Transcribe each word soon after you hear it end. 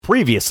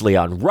Previously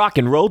on Rock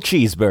and Roll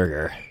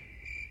Cheeseburger.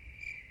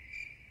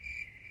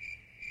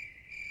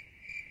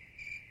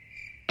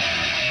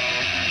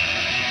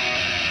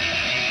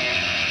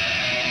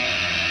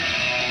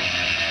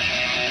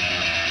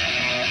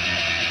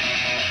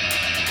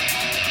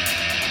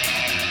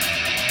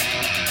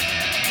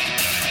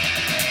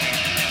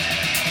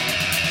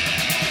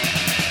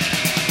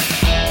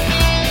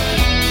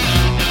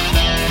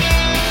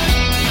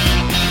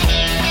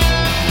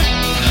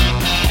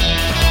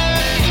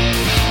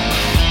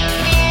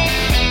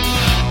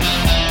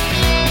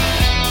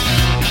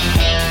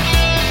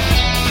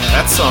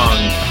 That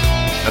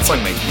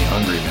song makes me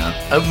hungry,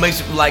 man. It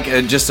makes like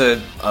just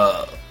a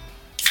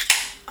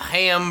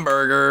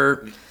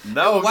hamburger.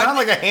 No, not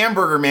like a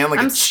hamburger, man. Like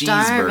I'm a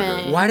cheeseburger.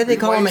 starving. Why do they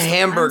call them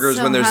hamburgers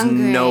so when there's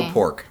hungry. no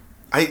pork?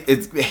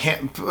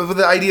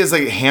 The idea is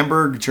like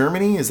Hamburg,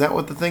 Germany. Is that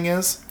what the thing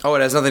is? Oh,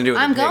 it has nothing to do with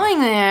I'm the pig. going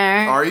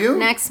there. Are you?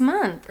 Next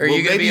month. Are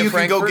you going to maybe be a you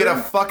can go get a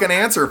Frankfurter? fucking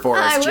answer for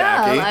us, I will,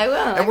 Jackie. I will.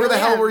 And I where the really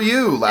hell am. were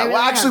you? I really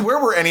Actually, am. where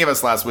were any of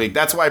us last week?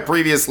 That's why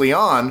previously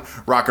on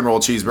Rock and Roll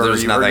Cheeseburger, There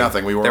was you were nothing.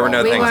 nothing. We were There were all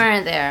no We things.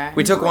 weren't there.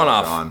 We took one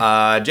all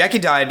off. Jackie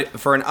died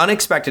for an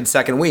unexpected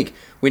second week.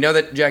 We know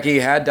that Jackie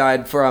had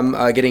died from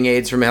getting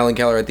AIDS from Helen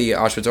Keller at the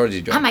Auschwitz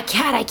orgy joint. I'm a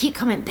cat. I keep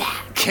coming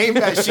back. Came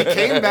back. She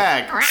came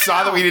back,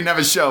 saw that we didn't have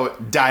a show,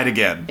 died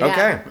again. Yeah.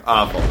 Okay.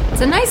 Awful.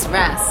 It's a nice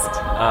rest.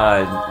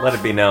 Let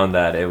it be known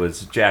that it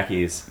was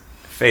Jackie's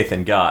faith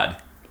in God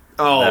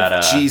Oh,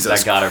 that Jesus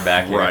that got her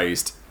back here.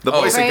 Christ. The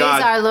voice Praise of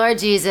God. our Lord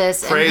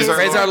Jesus. and Praise his our-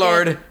 Praise our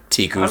Lord,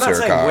 Tiku I'm not saying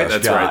Surkar. which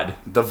That's God.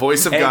 right. The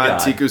voice of Hey, God,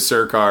 God. Tiku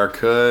Surkar,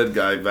 could.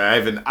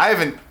 I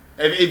haven't.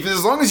 If,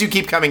 as long as you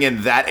keep coming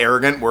in that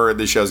arrogant,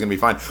 the show's gonna be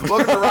fine.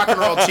 Welcome to Rock and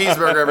Roll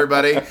Cheeseburger,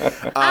 everybody.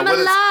 I'm with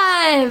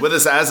alive. With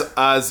us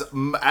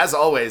as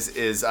always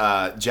is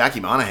Jackie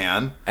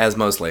Monahan. As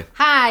mostly.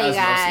 Hi, you As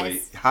guys.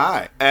 mostly.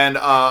 Hi, and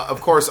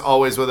of course,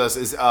 always with us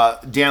is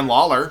Dan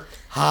Lawler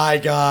Hi,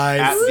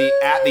 guys.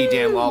 at the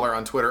Dan Lawler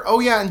on Twitter.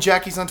 Oh yeah, and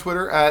Jackie's on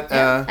Twitter at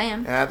Yeah, I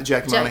am. at the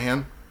Jackie Jack-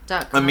 Monahan.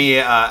 Duck. And me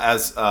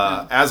as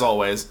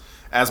always,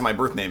 as my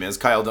birth name is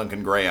Kyle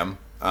Duncan Graham.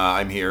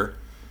 I'm here.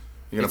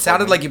 It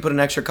sounded like you put an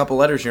extra couple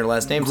letters in your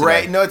last name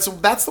Gray. today. No,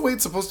 that's the way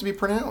it's supposed to be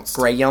pronounced.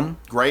 Graham.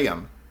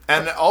 Graham.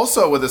 And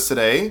also with us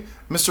today,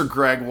 Mr.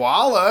 Greg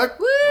Wallach,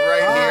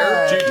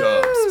 right here.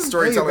 G-Dubs.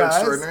 Storyteller Hey, you guys.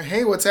 extraordinary.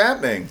 Hey, what's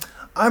happening?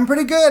 I'm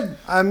pretty good.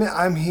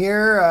 I'm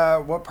here.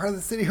 What part of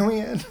the city are we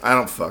in? I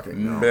don't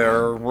fucking know.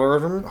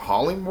 Hollywood.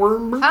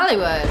 Hollywood?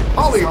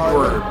 Hollywood.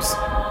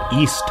 Hollywood.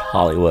 East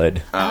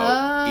Hollywood.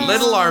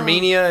 Little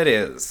Armenia it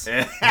is.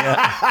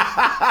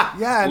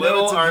 Yeah,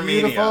 Little it's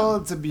Armenia.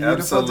 It's a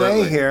beautiful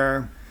Absolutely. day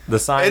here. The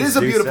signs It is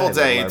a do beautiful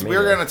say day. Little We're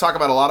Armenia. going to talk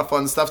about a lot of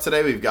fun stuff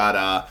today. We've got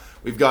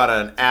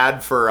an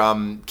ad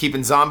for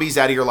keeping zombies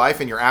out of your life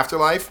and your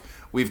afterlife.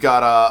 We've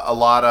got a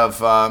lot of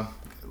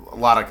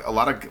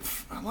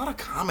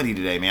comedy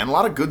today, man. A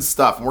lot of good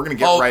stuff, and we're going to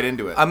get right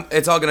into it.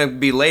 It's all going to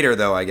be later,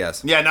 though, I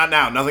guess. Yeah, not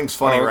now. Nothing's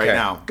funny Oh, okay. right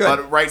now. Good.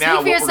 But right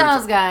now, Speak for what we're gonna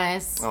yourselves,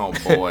 guys. Oh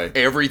boy.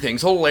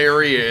 Everything's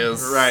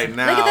hilarious. Right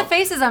now. Look at the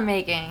faces I'm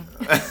making.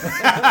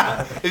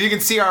 If you can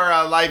see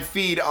our live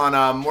feed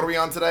on what are we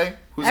on today?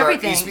 Who's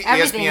Everything, our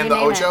everything, ESPN you the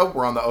name Ocho? it.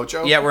 We're on the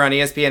Ocho. Yeah, we're on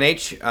ESPN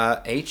H.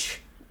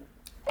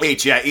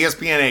 H, yeah,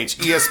 ESPN H,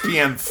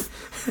 ESPN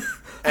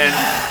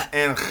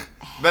and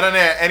but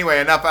anyway,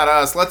 enough out of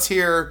us. Let's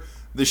hear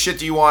the shit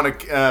that you want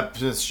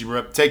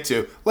to take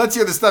two. Let's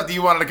hear the stuff that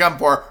you wanted to come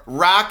for.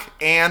 Rock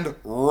and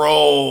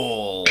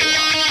roll.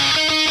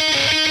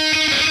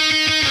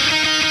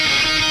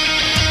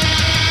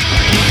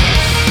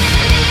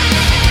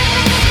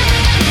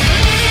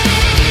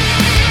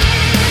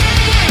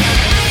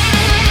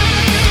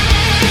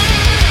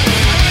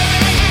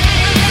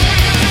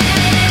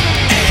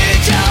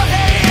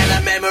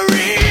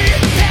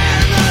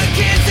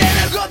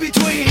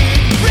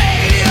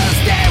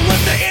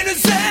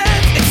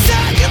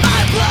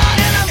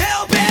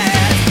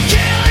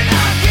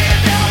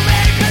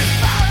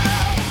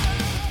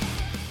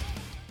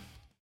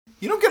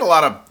 You don't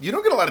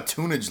get a lot of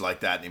tunage like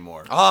that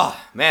anymore. Oh,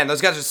 man,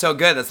 those guys are so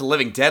good. That's the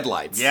Living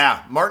Deadlights.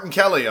 Yeah, Martin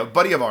Kelly, a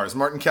buddy of ours,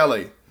 Martin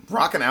Kelly,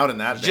 rocking out in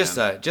that band. Just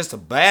a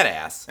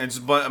badass. And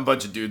just a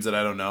bunch of dudes that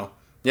I don't know.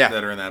 Yeah.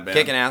 That are in that band.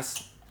 Kicking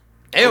ass.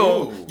 Ew.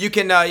 Ooh. You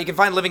can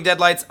find Living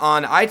Deadlights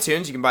on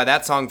iTunes. You can buy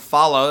that song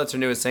 "Follow." That's their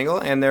newest single,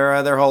 and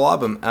their whole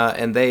album.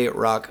 And they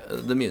rock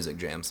the music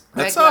jams.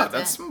 That's Greg loves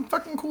that's it. some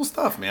fucking cool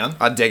stuff, man.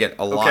 I dig it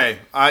a lot.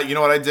 Okay, you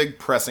know what I dig?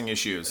 Pressing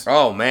issues.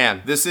 Oh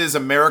man. This is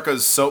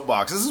America's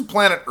soapbox. This is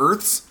Planet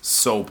Earth's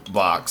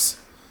soapbox.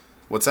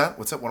 What's that?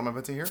 What am I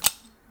about to hear?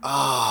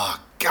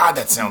 Ah, God,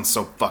 that sounds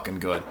so fucking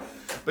good.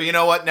 But you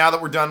know what? Now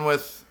that we're done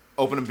with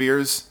opening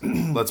beers,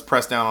 let's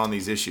press down on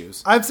these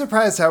issues. I'm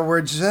surprised how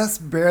we're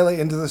just barely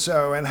into the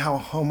show and how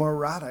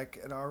homoerotic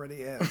it already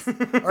is.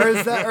 Or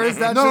is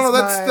that No,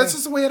 just that's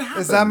just the way it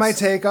happens. Is that my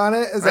take on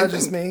it? Is I that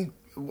just think- me?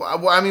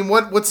 Well, I mean,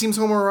 what seems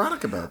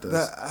homoerotic about this?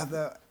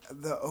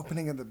 The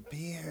opening of the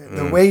beer,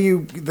 the way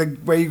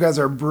you guys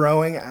are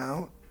broing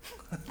out.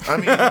 I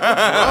mean,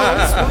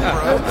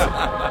 bros.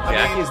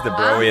 Jackie's the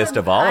broiest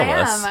of all of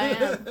us. I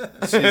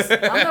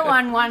am. I'm the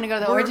one wanting to go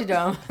to the Orgy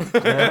Dome,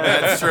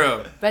 That's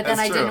true. but then That's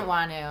I true. didn't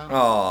want to.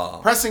 Oh.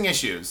 Pressing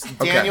issues.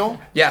 Daniel,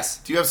 Yes.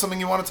 do you have something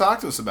you want to talk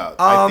to us about?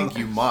 I think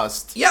you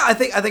must. Yeah, I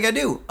think I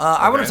do.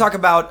 I want to Okay. talk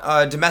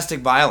about domestic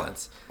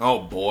violence. Oh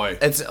boy,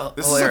 It's this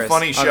hilarious. is a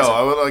funny show. Honestly.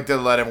 I would like to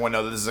let everyone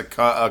know that this is a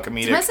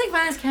comedic. Domestic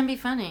violence can be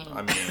funny.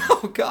 I mean,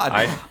 Oh God.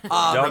 I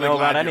don't really know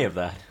glad about any you- of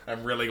that.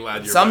 I'm really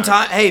glad you're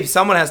Sometime, back. hey,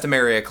 someone has to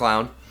marry a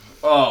clown.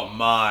 Oh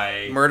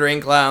my.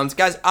 Murdering clowns,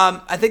 guys.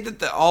 I think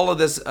that all of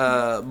this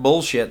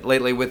bullshit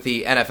lately with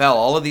the NFL,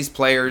 all of these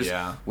players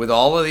Yeah. with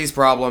all of these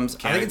problems,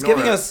 I think it's ignore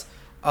giving it. us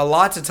a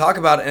lot to talk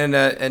about and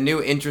a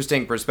new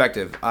interesting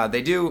perspective.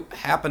 They do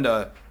happen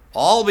to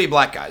all be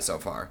black guys so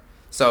far.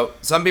 So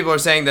some people are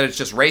saying that it's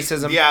just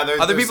racism. Yeah, other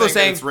they're people are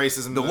saying saying that it's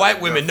racism, the the- white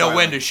the women know when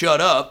violent. to shut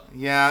up.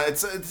 Yeah,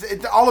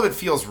 all of it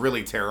feels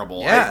really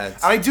terrible. Yeah, and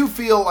I do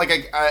feel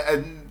like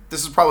I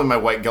this is probably my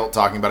white guilt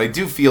talking, but I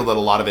do feel that a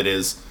lot of it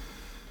is.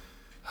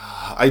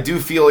 I do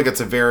feel like it's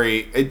a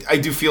very. I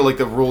do feel like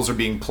the rules are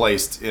being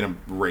placed in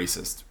a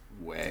racist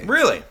way.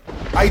 Really?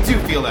 I do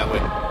feel that way.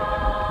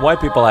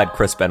 White people had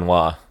Chris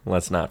Benoit.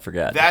 Let's not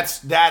forget.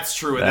 That's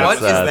true. And What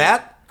is That's,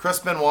 that? Chris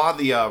Benoit,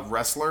 the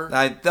wrestler.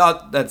 I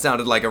thought that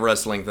sounded like a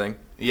wrestling thing.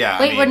 Yeah.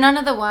 Wait, I mean, were none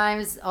of the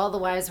wives, all the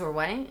wives were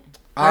white?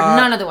 Or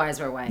none of the wives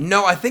were white?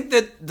 No, I think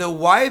that the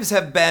wives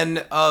have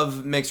been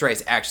of mixed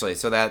race, actually.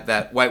 So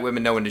that white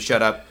women know when to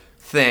shut up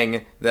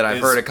thing that I've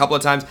heard a couple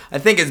of times, I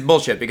think is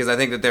bullshit because I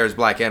think that there's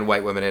black and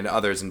white women and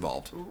others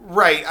involved.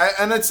 Right,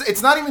 and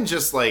it's not even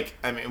just like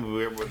I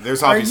mean,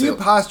 there's Are obviously. you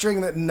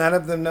posturing that none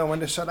of them know when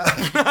to shut up?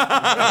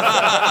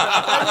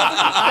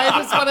 I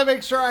just want to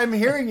make sure I'm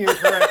hearing you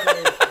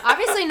correctly.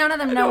 Obviously, none of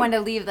them know when to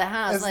leave the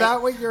house. Is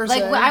that what you're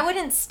saying? I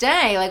wouldn't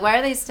stay. Like, why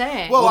are they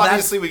staying? Well, that's-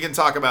 obviously, we can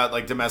talk about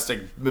like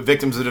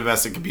victims of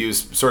domestic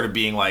abuse, sort of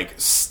being like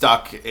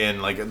stuck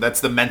in like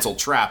that's the mental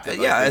trap. That,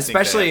 like, Yeah, they think they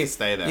have especially to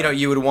stay there.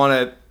 you would want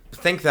to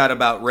think that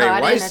about Ray Caught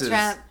in a Rice's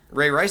trap.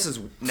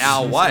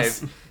 now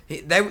wife.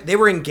 They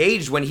were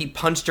engaged when he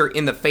punched her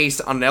in the face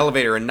on an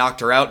elevator and knocked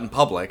her out in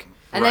public.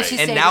 and then right. she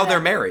And stayed now with they're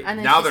him. married. And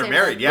then now she they're stayed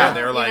married. with Yeah, him.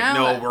 they're You like, know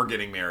no, what? we're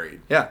getting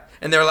married. Yeah,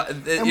 and they're like,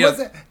 And you know, was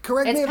it,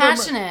 correct me It's if I'm-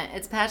 passionate.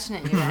 It's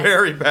passionate, you guys.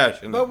 very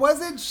passionate. But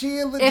wasn't she?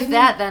 If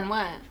that, then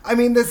what? I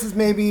mean, this is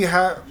maybe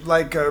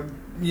like a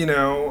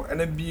an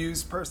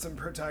abused person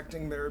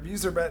protecting their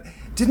abuser, but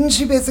didn't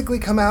she basically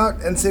come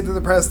out and say to the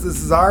press, "This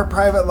is our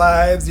private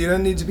lives. You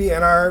don't need to be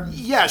in our."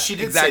 Yeah, she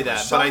did Exactly. say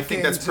that, but I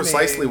think that's Shocking to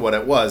precisely me. what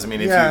it was. I mean,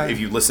 Yeah. if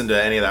you listen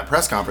to any of that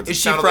press conference, Is it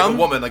she sounded like from- a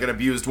woman, like an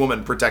abused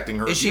woman protecting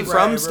her. Is she abuser.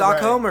 from Right,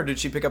 Stockholm, right. or did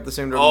she pick up the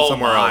syndrome Oh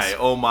somewhere my! else?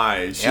 Oh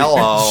my! She,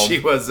 Hello.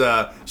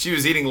 She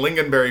was eating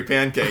lingonberry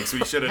pancakes.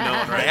 We should have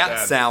known right That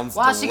then. sounds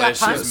While she got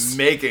delicious. punched. Just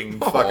making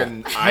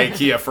fucking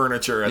IKEA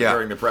furniture Yeah.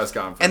 during the press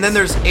conference. And then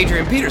there's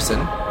Adrian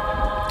Peterson.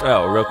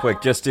 Oh, real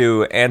quick, just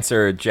to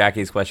answer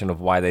Jackie's question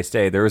of why they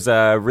stay, there was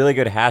a really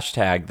good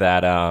hashtag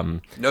that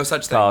No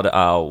such thing. called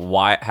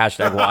why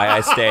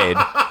I stayed,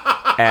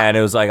 and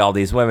it was like all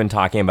these women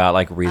talking about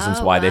like reasons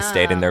Oh, why they wow.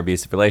 stayed in their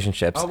abusive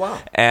relationships. Oh, wow.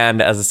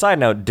 And as a side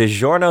note,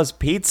 DiGiorno's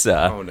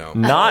Pizza, Oh, no.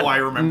 not Oh, I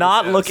remember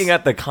not this. looking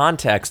at the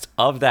context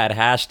of that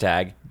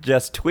hashtag,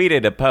 just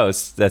tweeted a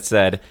post that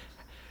said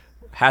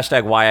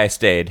hashtag why I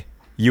stayed.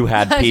 You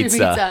had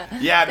pizza.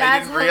 yeah, they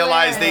That's didn't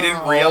realize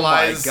Oh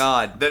my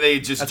God. that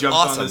they just That's jumped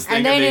awesome. on this thing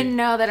And they didn't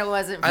know that it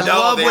wasn't. I from-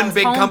 love they- when It's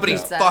big home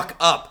companies pizza. fuck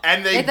up.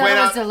 and they They thought went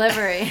it was out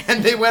delivery.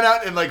 and they went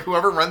out and like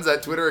whoever runs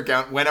that Twitter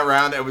account went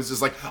around and was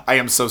just like, I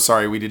am so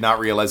sorry, we did not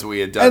realize what we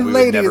had done. And We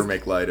ladies, would never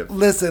make light of.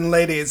 Listen,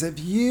 ladies,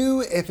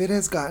 if it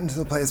has gotten to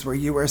the place where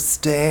you are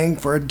staying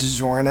for a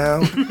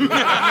DiGiorno,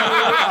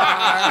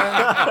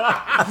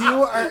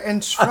 you are in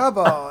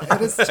trouble.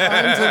 It is time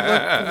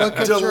to look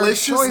at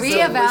Delicious your choices.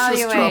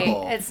 Delicious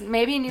trouble. Reevaluate. It's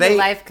maybe you need They- a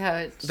life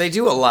coach. They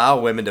do allow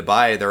women to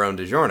buy their own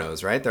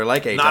DiGiornos, right? They're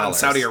like $8. Not in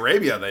Saudi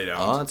Arabia, they don't.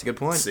 Oh, that's a good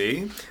point.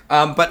 See,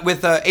 But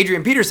with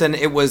Adrian Peterson,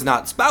 it was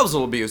not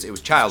spousal abuse; it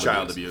was child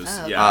abuse.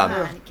 Oh, Yeah. God.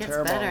 It gets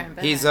Terrible. better and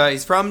better.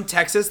 He's from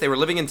Texas. They were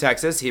living in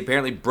Texas. He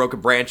apparently broke a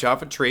branch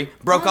off a tree,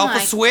 broke Oh off a my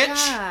switch,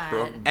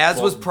 God. as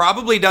was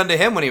probably done to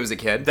him when he was a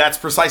kid. That's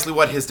precisely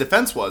what his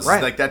defense was.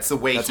 Right. Like that's the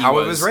way That's he how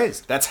was he was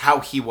raised. That's how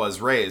he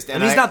was raised.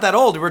 And he's not that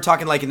old. We're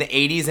talking like in the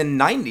 80s and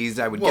 90s,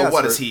 I would Well, guess.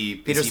 what for is he? Is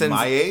he Peterson's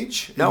my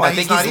age? No, I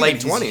think not he's late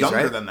even. 20s, He's younger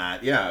right? than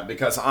that. Yeah,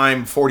 because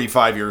I'm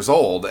 45 years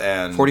old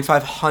and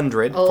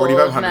 4,500. Old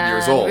 4,500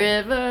 years Man old.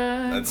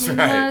 River, That's you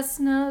right. must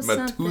know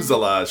something.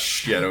 Methuselah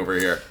shit over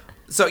here.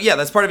 So yeah,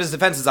 that's part of his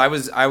defense. Is I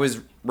was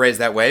raised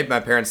that way. My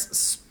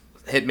parents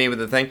hit me with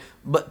the thing.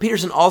 But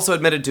Peterson also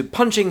admitted to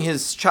punching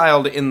his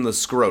child in the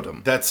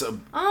scrotum. That's a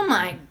Oh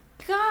my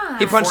God.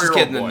 He punched his 4-year-old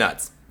kid in the boy.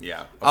 nuts.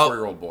 Yeah, a Oh,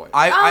 4-year-old boy. Oh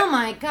I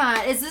my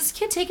God. Is this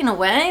kid taken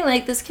away?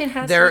 Like, this kid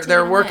has they're to be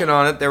taken working away.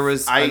 on it. There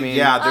was I mean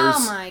yeah, there's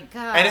Oh my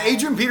God. And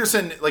Adrian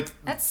Peterson, like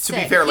That's to be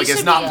sick. fair, He like is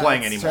should not be-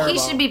 playing anymore. He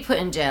should be put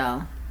in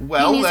jail.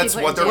 Well, needs to be that's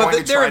put what in they're jail. going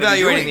Well, to they're try to be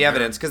evaluating doing the here.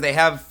 evidence because they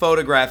have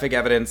photographic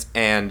evidence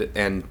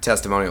and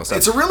testimonial stuff.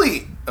 It's a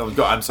really. Oh,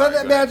 go, I'm sorry. But go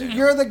ahead, imagine Dan.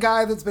 you're the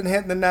guy that's been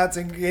hitting the nuts,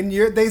 and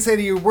they say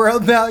to you, "We're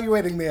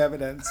evaluating the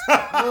evidence."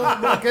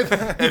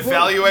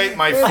 Evaluate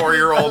my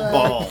 4-year-old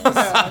balls.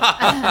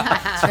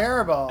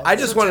 Terrible. I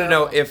just wanted to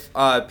know if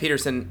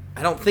Peterson.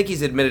 I don't think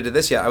he's admitted to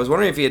this yet. I was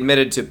wondering if he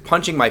admitted to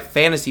punching my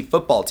fantasy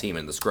football team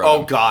in the scrotum.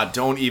 Oh God!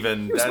 Don't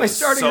even. Here's that my is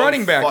starting so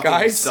running back, fucking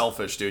guys.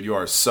 Selfish, dude. You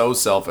are so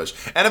selfish.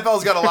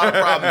 NFL's got a lot of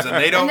problems, and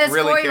they And don't this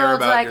really care 4-year-old's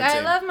about like, your I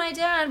team. love my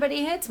dad, but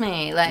he hits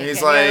me. Like,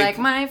 He's and you're like- like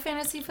my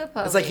fantasy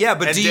football. It's like, league. yeah,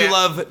 but And do you Dan-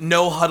 love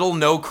No Huddle,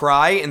 No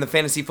Cry in the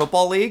fantasy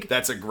football league?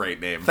 That's a great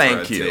name.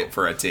 Thank for a you.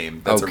 for a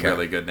team. That's Okay. a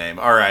really good name.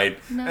 All right,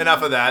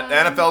 enough of that. The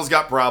NFL's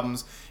got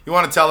problems. You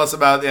want to tell us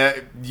about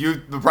the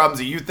problems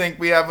that you think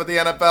we have with the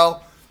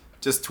NFL?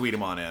 Just tweet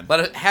them on in.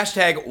 But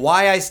hashtag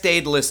why I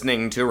stayed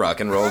listening to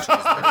Rock and Roll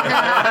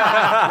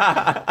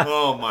Cheeseburger.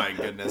 Oh my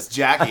goodness,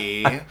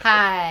 Jackie.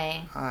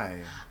 Hi.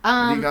 Hi.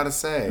 What do you got to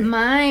say?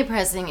 My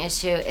pressing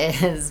issue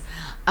is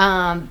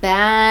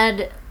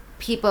bad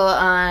people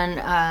on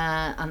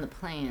the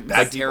planes. Bad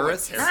Like people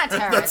terrorists? are Not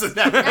terrorists. That's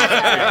Not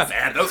terrorists.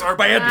 bad. Those are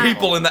Bad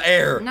people in the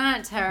air.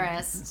 Not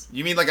terrorists.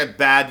 You mean like a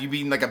bad? You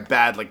mean like a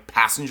bad like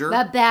passenger?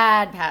 A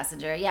bad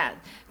passenger, yeah.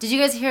 Did you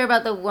guys hear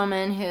about the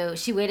woman who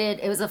she waited?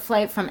 It was a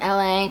flight from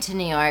LA to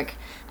New York,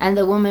 and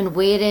the woman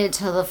waited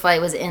till the flight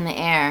was in the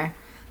air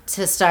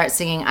to start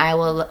singing "I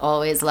Will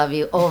Always Love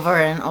You" over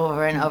and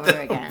over and over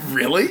again.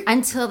 Really?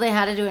 Until they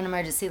had to do an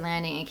emergency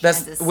landing in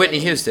That's Kansas Whitney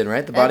City. Houston,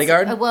 right? The That's-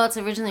 Bodyguard? Well, it's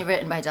originally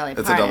written by Dolly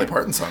That's Parton. a Dolly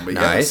Parton song, but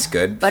Nice, yes.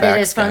 good. But Facts,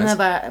 it is from guys.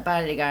 the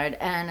Bodyguard,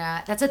 and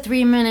that's a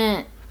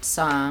 3-minute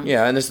song.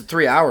 Yeah, and there's a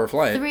 3-hour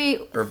flight. 3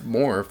 Or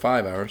more,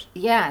 5 hours.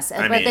 Yes,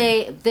 I but mean,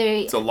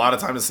 they It's a lot of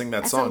time to sing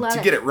that that's a song lot to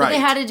of- get it But right. they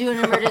had to do an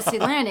emergency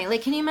landing.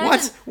 Like, can you imagine?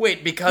 What?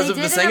 Wait, because They of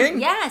the did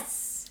singing? Yes.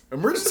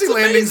 Emergency That's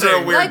landings are a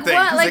amazing. weird Like thing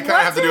what? because Like they kind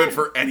of have to do what's it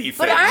for anything.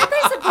 But aren't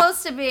they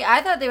supposed to be?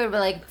 I thought they would be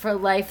like for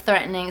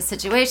life-threatening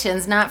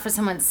situations, not for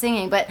someone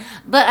singing. But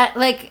I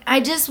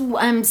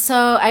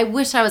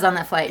wish I was on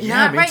that flight, Yeah,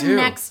 not me right too.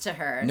 next to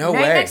her. No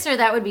right way. next to her,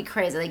 that would be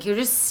crazy. Like you're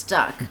just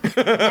stuck.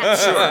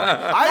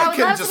 I would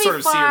can love just to be sort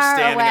of see her far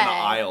standing in the away.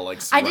 aisle, like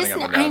I running just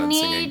up and down I and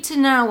need singing. to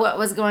know what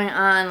was going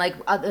on, like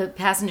other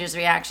passengers'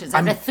 reactions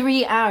after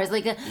 3 hours.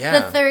 Like the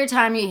Yeah. third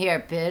time you hear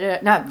bitter,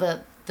 not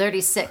the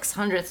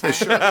 3600th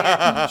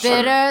time.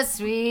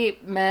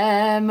 Bittersweet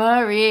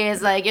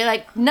memories. Like you're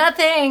like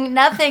nothing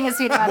is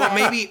sweet about Well, it.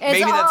 maybe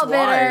it's all that's bitter.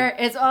 why.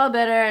 It's all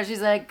bitter. She's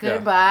like,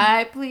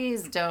 goodbye.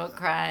 Please don't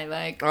cry.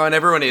 Like Oh, and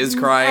everyone is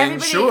crying.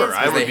 Everybody Sure, is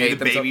I They would be. hate The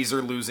themselves. babies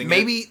are losing it.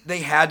 Maybe they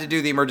had to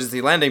do the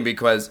emergency landing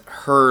because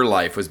her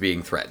life was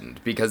being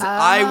threatened. Because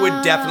I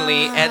would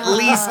definitely at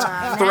least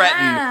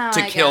threaten now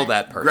to I kill get it.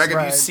 that person. Greg, have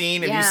Right. you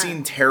seen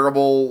Yeah.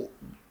 terrible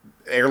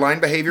airline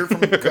behavior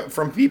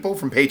from people,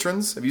 from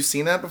patrons? Have you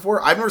seen that before?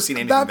 I've never seen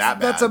anything that bad.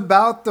 That's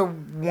about the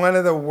one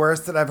of the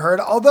worst that I've heard.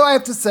 Although I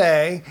have to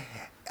say,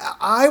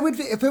 I would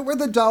if it were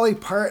the Dolly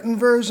Parton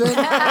version.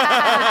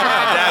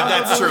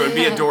 That's true. It'd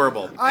be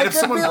adorable. I And if could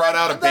someone be brought like,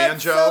 out a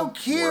 "That's banjo, so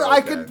cute. we're I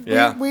okay. could.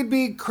 Yeah. We'd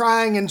be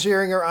crying and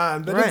cheering her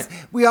on. But Right.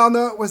 we all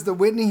know it was the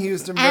Whitney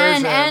Houston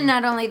version. and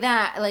not only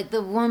that, like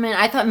the woman,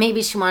 I thought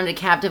maybe she wanted a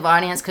captive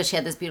audience because she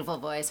had this beautiful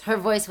voice. Her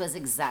voice was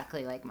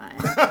exactly like mine.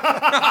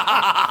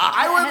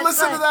 I would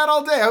listen to that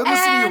all day. I would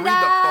listen to you read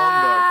the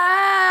phone book.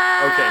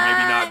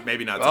 Okay,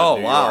 maybe not. To Oh,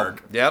 New wow.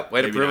 York. Yep,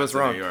 way to Maybe prove not us to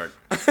wrong. New York.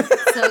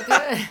 So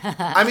good.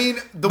 I mean,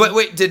 But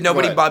wait, did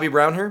nobody What? Bobby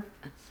Brown her?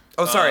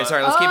 Oh, sorry. Let's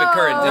keep it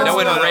current. Did no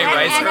one no, Ray no,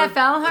 Rice no, her?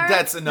 NFL her?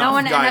 That's enough, No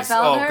one guys.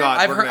 NFL Oh, her? God.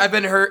 I've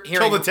been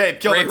hearing the tape,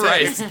 kill Ray the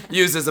tape. Rice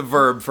used as a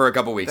verb for a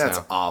couple weeks That's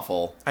now.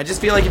 awful. I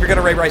just feel like if you're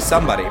gonna Ray Rice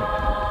somebody,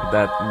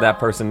 That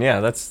person, yeah,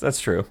 that's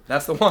true.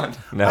 that's the one.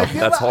 No, I feel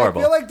that's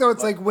horrible. I feel like though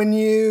it's like when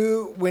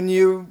you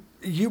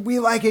we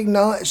like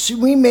acknowledge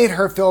we made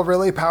her feel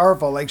really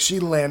powerful, like she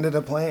landed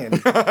a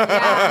plane.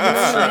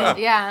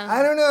 Yeah.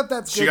 I don't know if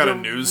that's She good. got a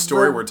news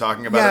story. We're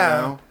talking about it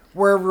now.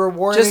 We're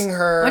rewarding Just-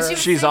 her. When she was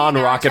She's singing, on I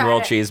would Rock and try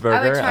Roll to- Cheeseburger.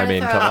 I would try I to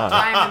mean, throw come a on.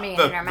 Dime in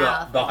her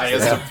mouth. The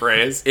highest of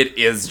praise. It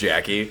is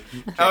Jackie.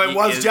 Oh, it Jackie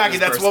was is Jackie. this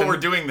That's what person. we're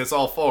doing this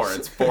all for.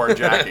 It's for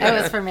Jackie. It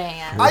was for me,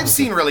 yeah. I've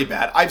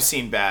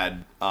seen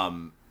bad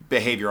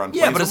behavior on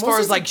planes. Yeah, but as far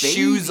mostly as like babies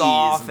shoes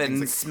off things and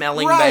like-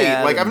 smelling right.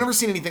 bad, Like I've never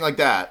seen anything like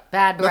that.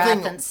 Bad breath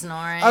Nothing- and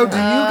snoring. Oh, do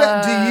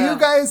you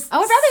guys? I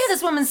would rather hear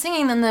this woman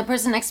singing than the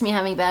person next to me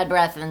having bad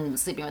breath and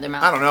sleeping with their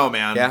mouth. I don't know,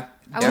 man. Yeah.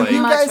 I Do would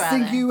you much guys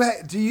think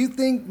rather. do you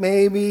think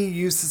maybe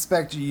you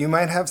suspect you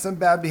might have some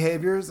bad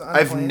behaviors on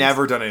I've planes?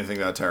 never done anything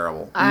that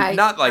terrible.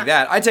 not like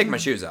that. I take my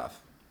shoes off.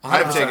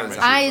 I've taken my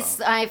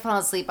shoes off. I fall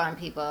asleep on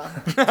people.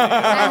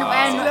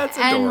 That's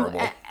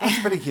adorable. That's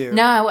pretty cute.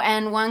 No,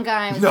 and one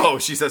guy was No,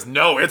 she says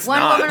no. It's one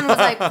not. woman was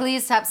like,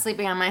 "Please stop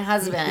sleeping on my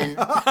husband."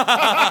 Not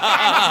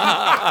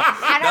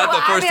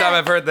the first time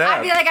I've heard that.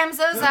 I'd be like, "I'm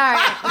so sorry,"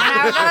 and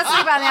I would go to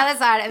sleep on the other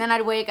side, and then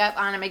I'd wake up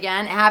on him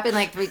again. It happened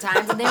like 3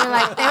 times, and they were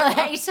like,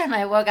 each time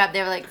I woke up,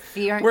 they were like,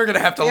 fearing. We're gonna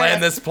have to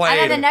land this plane.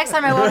 And then the next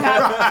time I woke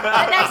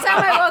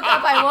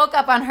up, I woke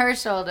up on her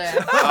shoulder.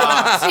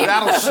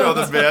 That'll show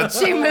the bitch.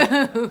 She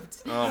moved. moved.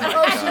 Oh my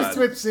Oh, she god.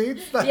 switched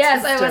seats? That's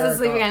Yes, I hysterical. wasn't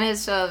sleeping on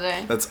his shoulder.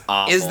 That's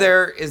awful. Is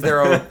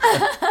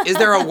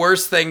there a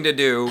worse thing to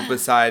do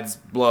besides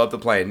blow up the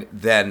plane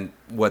than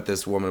what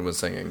this woman was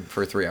singing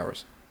for 3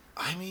 hours?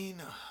 I mean,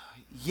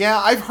 yeah,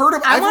 I've heard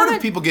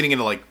of people getting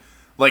into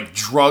like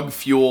drug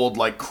fueled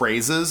like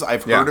crazes.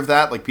 I've heard of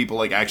that, like people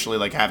like actually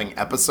like having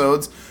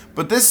episodes.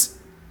 But this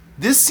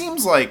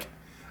seems like,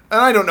 and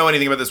I don't know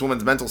anything about this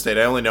woman's mental state.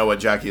 I only know what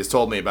Jackie has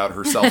told me about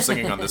herself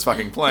singing on this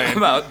fucking plane.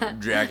 About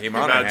Jackie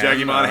Monahan. About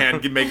Jackie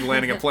Monahan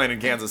landing a plane in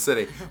Kansas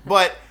City.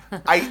 But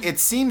it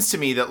seems to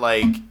me that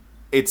like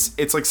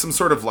it's like some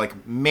sort of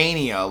like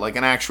mania, like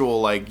an actual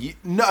like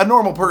a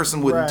normal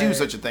person wouldn't do Right.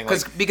 such a thing.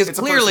 Because it's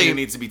a clearly person who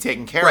needs to be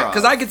taken care Right, of.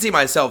 because I could see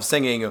myself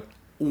singing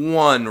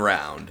one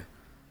round.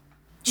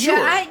 Sure.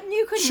 Yeah,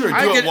 you could. Sure,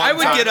 I do it would- one I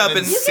would time get up then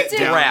and You sit could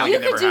do. down like You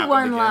it never could do happened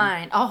one again.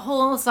 line. A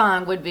whole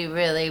song would be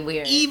really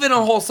weird. Even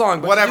a whole song.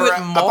 But Whatever. To do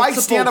it If I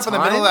stand up in the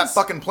middle of that times?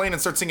 fucking plane and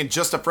start singing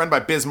 "Just a Friend" by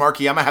Biz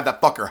Markie, I'm gonna have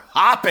that fucker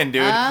hopping,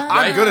 dude.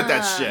 I'm good at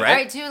that shit.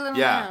 Right, too, little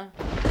Yeah.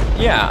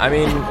 Yeah, I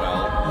mean,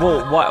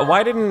 well,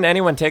 why didn't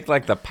anyone take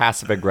like the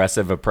passive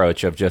aggressive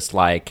approach of just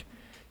like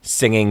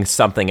singing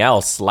something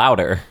else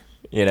louder?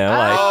 You know,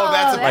 like Oh,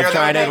 that's a like fair-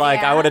 trying to that-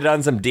 like I would have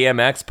done some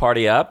DMX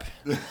Party Up.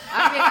 I'd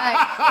be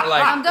like, Or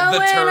like I'm going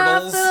the off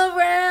Turtles. the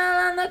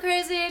rail on the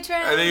crazy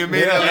train. And then you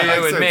immediately Yeah,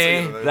 you like,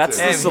 and me. That's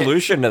the And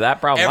solution to that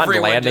problem. Not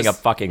everyone landing just-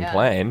 a fucking Yeah.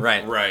 plane.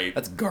 Right. Right.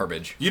 That's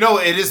garbage. You know,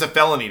 it is a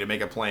felony to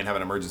make a plane have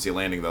an emergency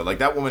landing, though. Like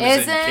that woman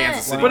is Is in it?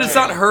 Kansas City. But it's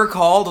not her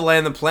call to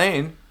land the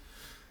plane.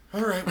 All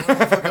right. Well,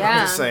 I'm Yeah.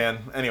 just saying.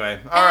 Anyway.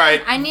 All right.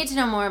 I need to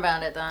know more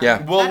about it, though.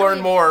 Yeah. We'll How do learn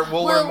we- more.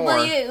 We'll learn more.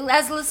 Will you,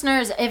 as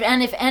listeners, if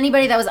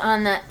anybody that was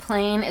on that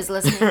plane is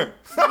listening, please.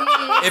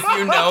 If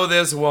you know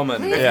this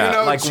woman. Yeah, You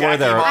know like Jackie were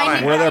there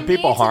Monahan. were there I people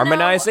need to know-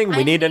 harmonizing?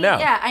 We need to know.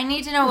 Yeah, I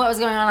need to know what was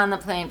going on the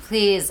plane.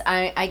 Please,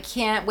 I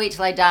can't wait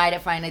till I die to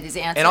find out these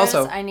answers. And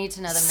also, I need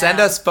to know them send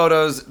now. us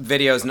photos,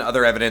 videos, and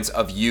other evidence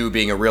of you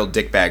being a real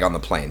dickbag on the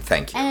plane.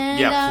 Thank you. And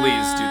Yeah,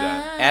 please do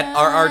that. At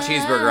RR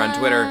Cheeseburger on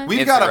Twitter,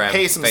 We've Instagram, got to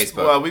pay some.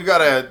 Facebook. We've got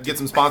to get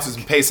some sponsors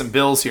and pay some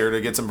bills here to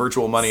get some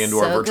virtual money into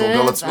our So virtual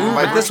bill. Let's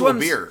goodbye. buy this virtual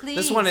one's beer.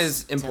 this one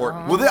is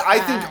important. Well, I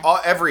think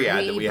every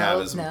ad that we have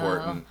both is know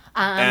important.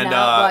 I'm And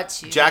not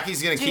what you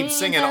Jackie's gonna keep dream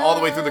singing all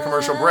the way through the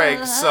commercial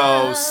break,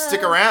 so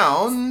stick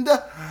around.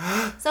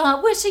 So I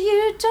wish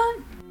you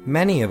don't.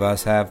 Many of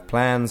us have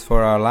plans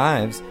for our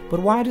lives, but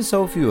why do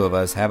so few of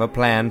us have a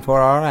plan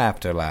for our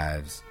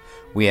afterlives?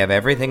 We have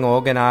everything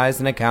organized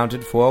and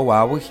accounted for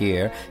while we're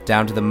here,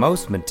 down to the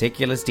most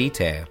meticulous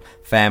detail.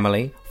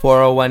 Family,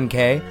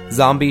 401k,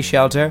 zombie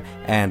shelter,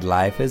 and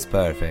life is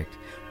perfect.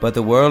 But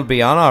the world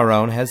beyond our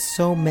own has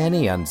so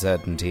many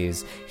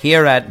uncertainties.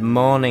 Here at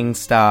Morning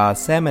Star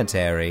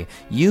Cemetery,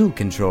 you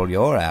control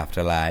your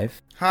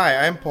afterlife.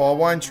 Hi, I'm Paul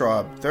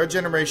Weintraub,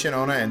 third-generation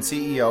owner and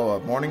CEO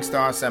of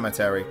Morningstar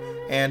Cemetery,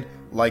 and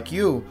like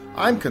you,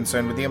 I'm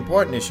concerned with the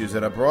important issues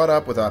that are brought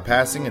up with our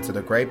passing into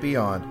the great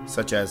beyond,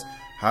 such as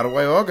how do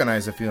I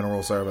organize a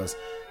funeral service?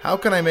 How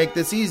can I make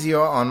this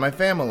easier on my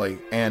family?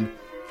 And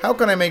how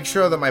can I make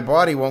sure that my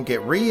body won't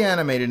get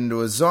reanimated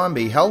into a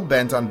zombie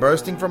hell-bent on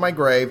bursting from my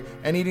grave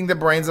and eating the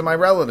brains of my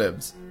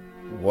relatives?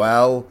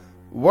 Well,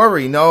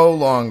 worry no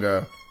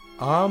longer.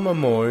 Our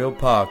memorial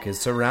park is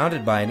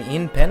surrounded by an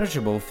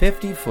impenetrable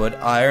 50-foot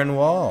iron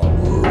wall.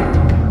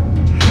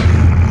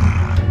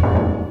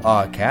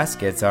 Our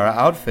caskets are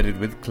outfitted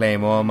with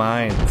claymore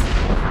mines,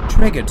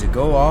 triggered to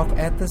go off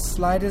at the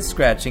slightest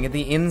scratching at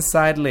the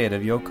inside lid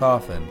of your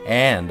coffin.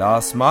 And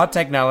our smart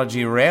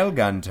technology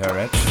railgun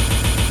turrets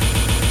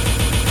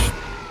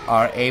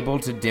are able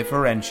to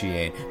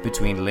differentiate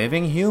between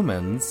living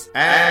humans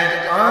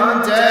And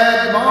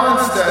undead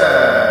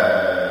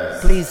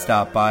monsters! Please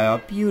stop by our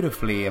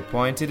beautifully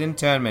appointed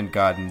internment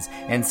gardens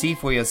and see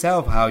for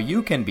yourself how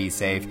you can be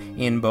safe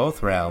in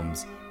both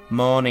realms.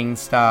 Morning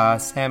Star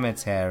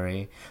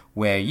Cemetery,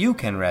 where you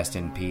can rest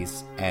in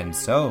peace, and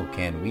so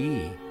can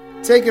we.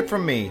 Take it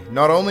from me,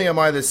 not only am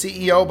I the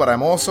CEO, but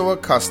I'm also a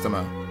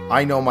customer.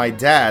 I know my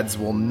dads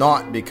will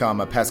not become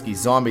a pesky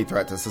zombie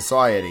threat to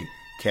society.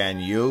 Can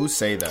you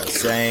say the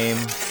same?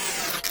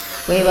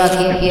 We will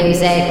keep you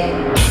safe.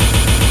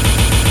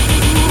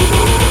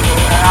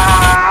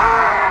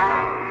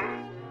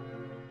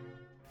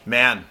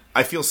 Man,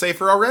 I feel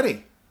safer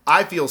already.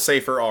 I feel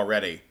safer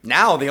already.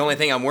 Now the only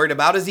thing I'm worried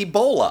about is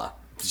Ebola.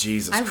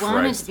 Jesus I Christ.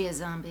 wanted to be a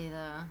zombie,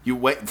 though. You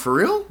wait, for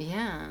real?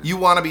 Yeah. You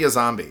want to be a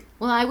zombie?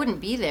 Well, I wouldn't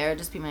be there. It'd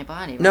just be my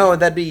body. Right? No,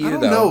 that'd be you, I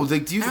don't though. know.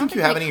 Like, do you I think don't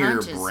you think have my any of your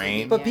conscience would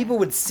brain? be But people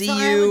would see So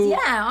I you. would-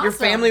 yeah, Your awesome.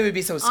 family would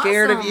be so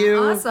scared of you.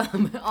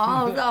 Awesome.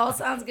 All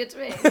sounds good to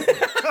me.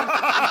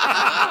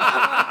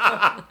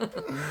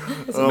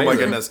 Oh my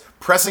goodness.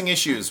 Pressing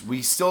issues.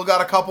 We still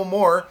got a couple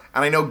more,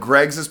 and I know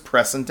Greg's is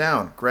pressing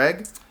down.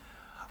 Greg?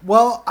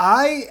 Well,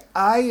 I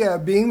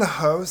being the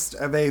host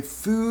of a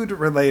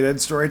food-related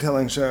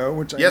storytelling show,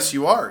 which Yes,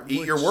 you are.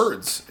 Eat your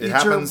words. It Eat your-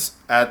 happens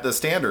at the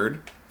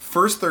Standard,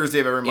 first Thursday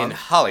of every month.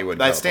 Hollywood,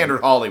 That's though.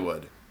 Standard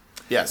Hollywood.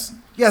 Yes.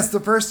 Yes, the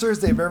first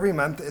Thursday of every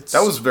month. It's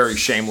That was very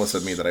shameless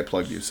of me that I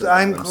plugged you. So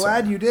I'm sorry.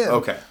 glad you did.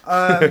 Okay.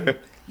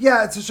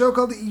 Yeah, it's a show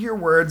called Eat Your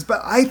Words, but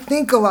I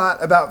think a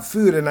lot about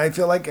food, and I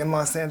feel like in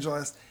Los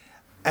Angeles,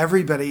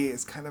 everybody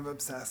is kind of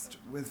obsessed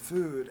with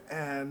food,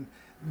 and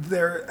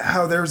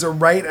there's a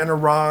right and a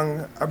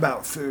wrong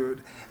about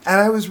food.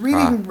 And I was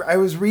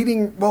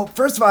reading, well,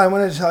 first of all, I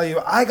wanted to tell you,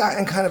 I got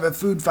in kind of a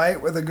food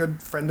fight with a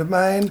good friend of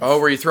mine. Oh,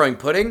 were you throwing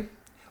pudding?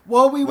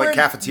 Well, we weren't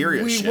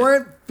cafeteria We shit.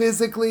 weren't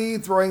physically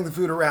throwing the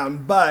food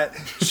around, but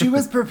she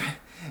was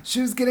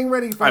she was getting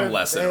ready for. I'm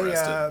less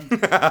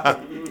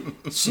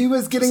interested. She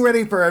was getting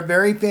ready for a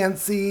very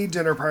fancy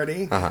dinner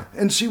party,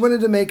 and she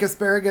wanted to make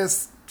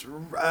asparagus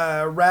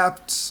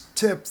wrapped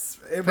tips.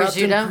 Wrapped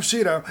in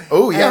prosciutto.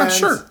 Oh, yeah, And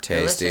sure.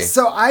 Tasty.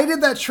 So I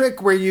did that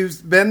trick where you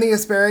bend the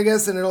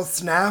asparagus and it'll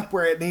snap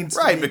where it needs to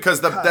Right, be because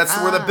cut. that's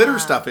where the bitter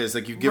stuff is.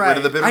 Like, you get rid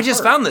of the Right. bitter I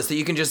just part. found this, that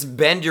you can just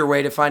bend your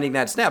way to finding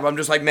that snap. I'm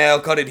just like, man, I'll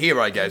cut it here,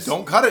 I guess.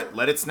 Don't cut it.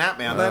 Let it snap,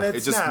 man. Let it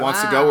it just snap.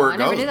 wants to go where it I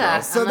never goes, do that.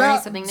 bro. So I'm learning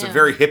that- something It's new. a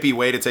very hippie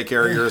way to take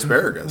care of your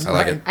asparagus. I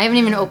like it. I haven't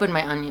even opened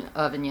my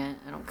oven yet.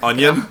 I don't.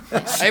 Onion? I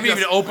haven't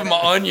even opened my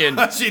onion.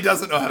 She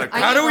doesn't know how to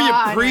How do you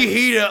Raw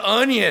preheat an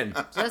onion?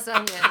 Just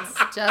onions.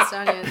 Just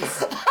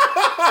onions.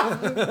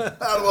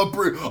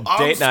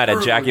 Date night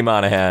at Jackie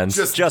Monahan's.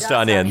 Just- Just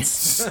onions.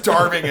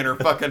 starving in her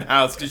fucking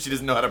house because she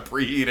doesn't know how to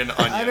preheat an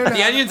onion. I don't know.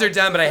 The onions are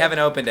done, but I haven't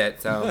opened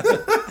it, so.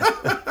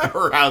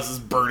 Her house is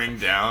burning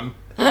down.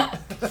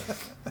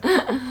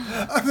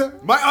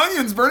 My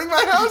onion's burning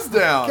my house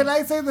down. Can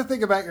I say the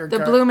thing about your The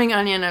blooming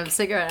onion of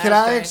cigarette. Can I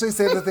ashtray. actually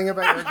say the thing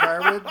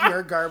about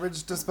your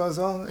garbage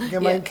disposal?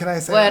 Can I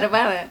say What that?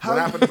 about it? What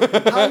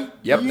happened?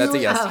 Yep, that's a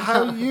yes.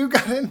 How you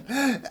got in?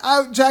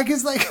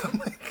 Jackie's like, oh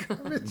my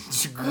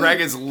garbage.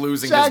 Greg is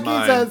losing his Jackie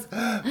mind.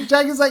 says,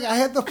 Jackie's like,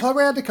 the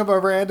plumber had to come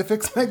over. I had to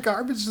fix my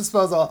garbage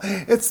disposal.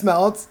 It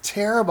smells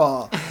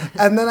terrible.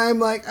 And then I'm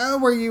like, oh,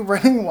 were you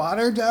running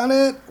water down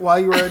it while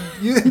you were?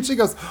 And she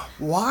goes,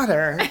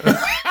 water.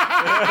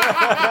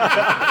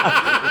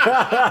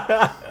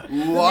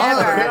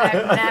 Never.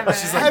 I've never.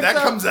 She's like, that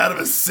comes out of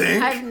a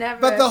sink? I've never.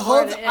 But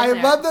poured it in I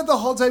there. love that the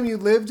whole time you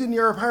lived in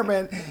your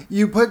apartment,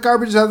 you put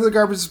garbage out of the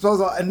garbage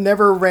disposal and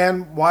never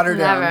ran water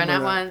down. Never, not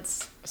with it.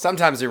 once.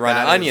 Sometimes you run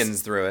That is-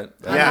 onions through it.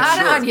 A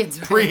lot of onions.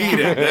 Preheat it.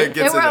 It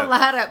They gets were it a in.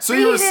 lot of So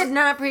you were preheated,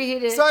 not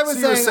preheated. So I was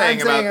So you were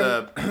saying I'm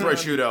about the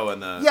prosciutto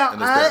and the Yeah,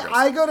 and the asparagus.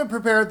 I go to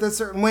prepare it this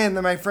certain way, and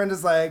then my friend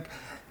is like,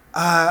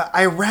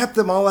 I wrap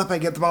them all up, I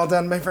get them all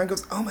done. My friend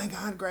goes, oh my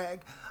God,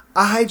 Greg,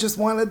 I just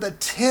wanted the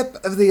tip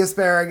of the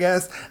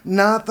asparagus,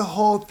 not the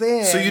whole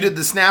thing. So you did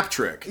the snap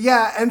trick.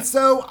 Yeah, and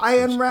so I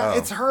unwrapped,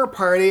 it's her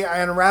party, I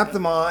unwrapped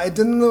them all, I did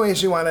them the way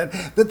she wanted,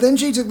 but then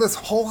she took this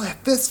whole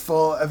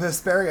fistful of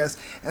asparagus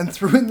and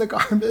threw in the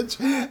garbage,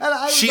 and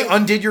I was She like,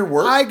 undid your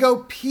work? I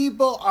go,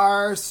 people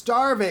are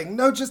starving.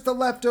 No, just the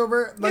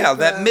leftover. Like Yeah,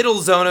 that the-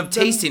 middle zone of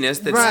tastiness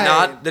that's right.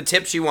 not the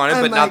tips you wanted,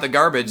 and, but not like, the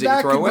garbage that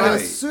you throw could be away. a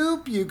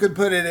soup. You could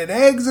put it in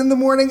eggs in the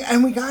morning,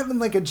 and we got in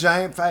like a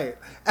giant fight.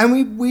 And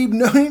we've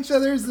known each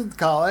other since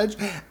college,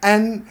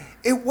 and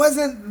it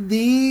wasn't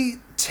the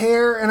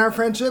tear in our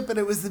friendship, but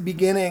it was the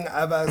beginning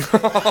of us.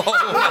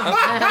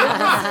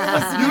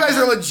 You guys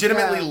are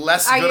legitimately Yeah.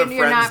 less Are good you- of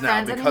you're friends not now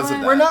friends because anymore?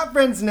 of that. We're not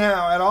friends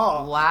now at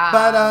all. Wow.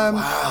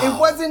 But it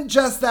wasn't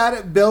just that.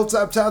 It built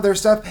up to other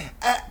stuff.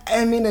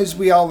 I mean, as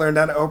we all learned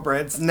on Oprah,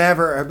 it's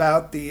never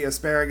about the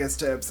asparagus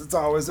tips. It's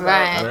always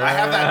about... Right. I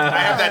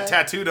have that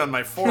tattooed on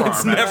my forearm.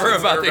 It's never actually.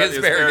 about the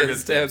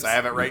asparagus tips. I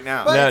have it right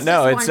now. But- No, It's no,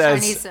 just it one says,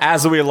 Chinese symbol.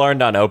 as we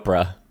learned on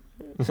Oprah.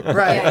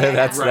 Right.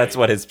 That's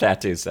what his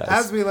tattoo says.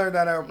 As we learned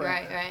on Oprah.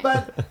 Right, right.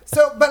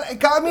 But it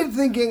got me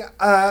thinking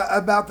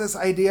about this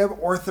idea of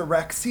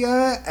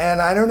orthorexia,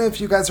 and I don't know if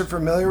you guys are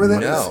familiar with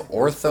it. No,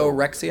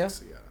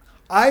 orthorexia?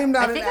 I'm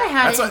not I an think I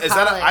had That's it what, in is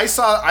that college.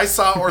 I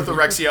saw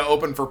Orthorexia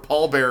open for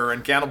Paul Bearer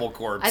and Cannibal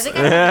Corpse. I think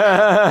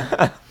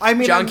I I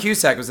mean, John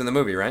Cusack was in the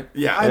movie, right?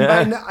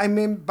 yeah.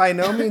 by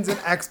no means an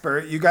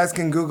expert. You guys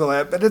can Google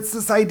it, but it's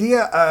this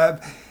idea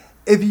of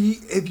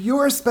if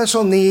your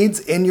special needs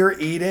in your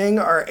eating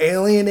are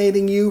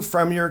alienating you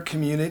from your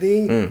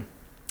community,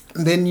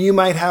 then you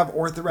might have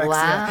orthorexia.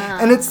 Wow.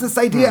 And it's this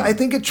idea. I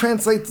think it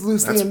translates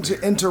loosely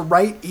into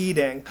right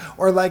eating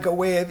or like a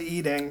way of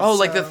eating. Oh,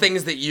 like the So-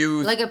 things that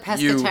you... like a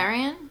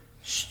pescatarian.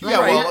 Yeah,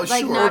 well,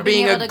 like sure. Or not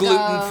being able a to go-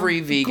 gluten-free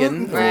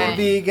vegan. gluten-free, Right.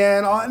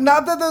 vegan.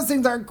 Not that those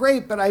things aren't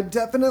great, but I've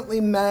definitely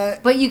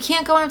met. But you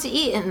can't go out to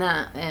eat in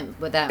that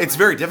with that. It's one.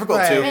 very difficult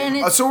Right. to. And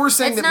it's, So we're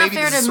saying it's that not maybe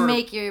fair this is to sort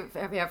make your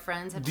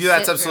friends have to of. Yeah, that's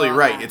sit through absolutely all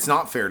right. that. It's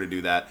not fair to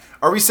do that.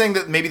 Are we saying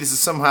that maybe this is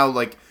somehow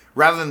like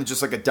rather than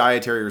just like a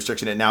dietary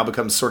restriction, it now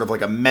becomes sort of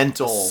like a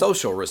mental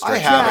Social I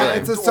restriction. have Yeah, it.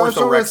 it's a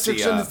social Orthorexia.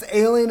 restriction. It's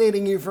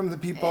alienating you from the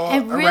people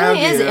It around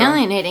really is you.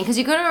 alienating because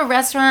you go to a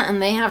restaurant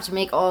and they have to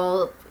make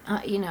all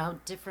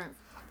different.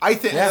 I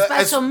think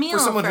Special meal for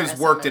someone for who's us,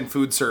 worked but- in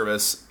food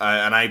service,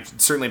 and I've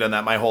certainly done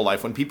that my whole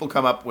life. When people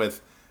come up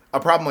with a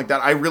problem like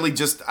that, I really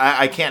just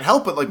I can't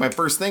help it. Like my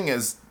first thing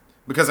is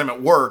because I'm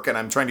at work and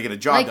I'm trying to get a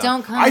job Like, done.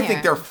 don't come I here.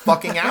 think they're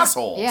fucking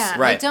assholes. Yeah, Right.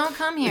 like, don't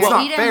come here. It's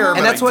not Eat at fair, home. but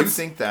And that's I do what's-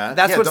 think that.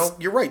 that's yeah, what's-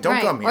 you're right. Don't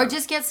Right. come here. Or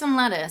just get some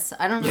lettuce.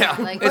 I don't know. Yeah,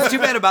 Like, it's too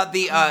bad about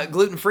the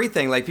gluten-free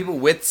thing. Like people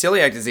with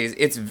celiac disease,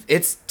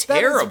 it's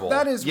terrible.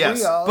 That is Yes.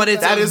 real. But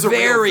it's That a is a real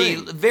very,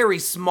 thing. very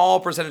small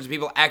percentage of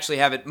people actually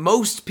have it.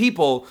 Most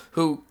people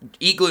who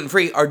eat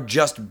gluten-free are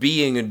just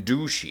being a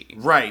douchey.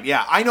 Right,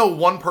 yeah. I know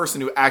one person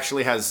who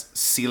actually has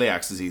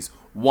celiac disease.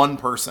 One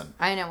person.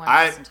 I know one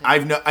person,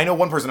 too. I know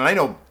one person, and I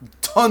know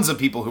tons of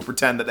people who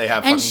pretend that they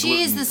have and fucking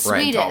she's gluten the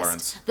sweetest.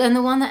 intolerance. Then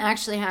the one that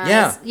actually has,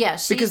 Yeah.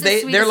 she's Because the they're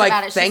sweetest like,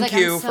 about it. She's "Thank like,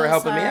 you I'm for so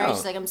helping me sorry." out.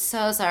 She's like, I'm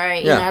so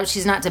sorry. Yeah. You know,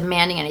 she's not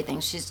demanding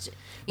anything. She's, you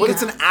But know.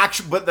 it's an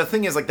actual. But the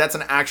thing is, like, that's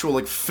an actual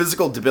like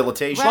physical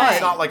debilitation. Right,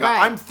 It's not like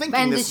right. I'm thinking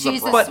And this is a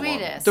she's the problem.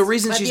 sweetest. The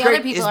reason But she's the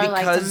other great is people are,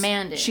 like, because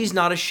demanding. she's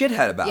not a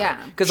shithead about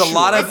Yeah. it. Because a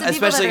lot It's of, the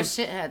people that especially,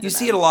 are shitheads you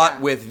see about it a it, lot yeah.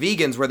 with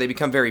vegans where they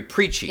become very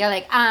preachy. Yeah,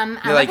 like, They're I'm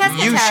like, a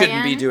you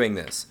shouldn't be pescatarian. doing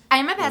this.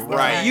 I'm a pescatarian.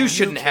 Right. You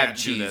shouldn't You have can't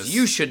do cheese. this.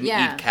 You shouldn't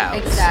Yeah, eat cows.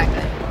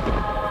 exactly.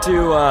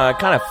 To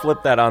kind of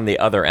flip that on the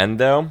other end,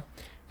 though,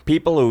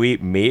 people who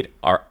eat meat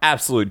are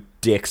absolute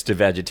dicks to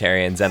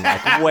vegetarians and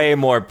like way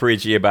more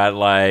preachy about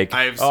like,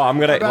 I'm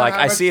gonna About like how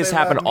I much see this they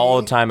happen love all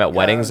meat. the time at Yeah.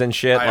 weddings and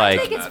shit. I Like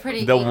think it's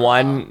pretty the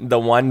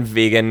evil. one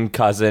vegan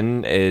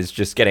cousin is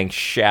just getting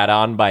shat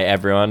on by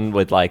everyone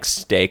with like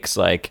steaks,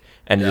 like,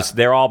 and just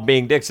they're all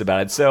being dicks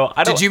about it. So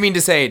I don't. Did you mean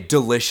to say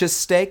delicious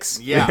steaks?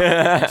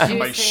 Yeah. By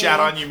Juicy. shat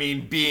on, you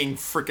mean being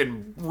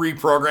freaking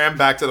reprogrammed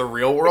back to the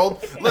real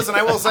world? Listen,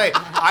 I will say,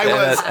 I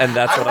was. and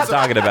that's I what was I'm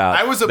talking about.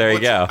 I was a There you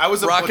butcher. go. I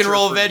was a Rock and butcher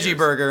roll for veggie years.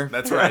 burger.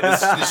 That's right.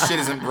 This shit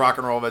isn't rock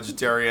and roll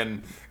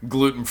vegetarian,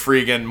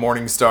 gluten-freegan,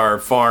 Morningstar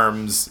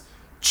Farms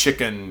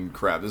chicken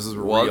crap. This is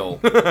real.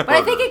 But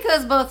I think it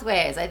goes both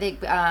ways. I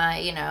think,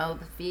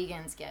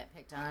 vegans get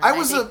picked on. I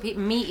was think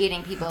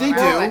meat-eating people They are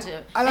do. allowed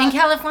to. And I- In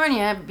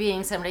California,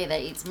 being somebody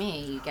that eats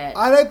meat, you get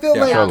And I feel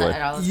Yeah, like totally. yelled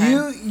at all the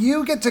time.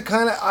 you get to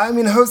kind of, I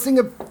mean, hosting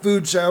a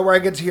food show where I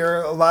get to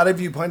hear a lot of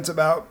viewpoints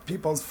about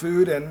people's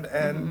food and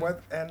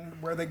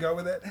where they go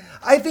with it.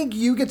 I think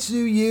you get to do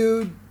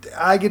you,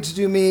 I get to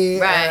do me.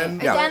 Right. And,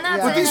 Again,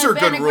 that's But in these a- are in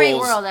good a great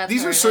rules. world, that's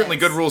These where are it certainly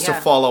is. good rules to Yeah.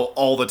 follow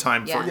all the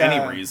time for Yeah.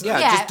 any reason. Yeah,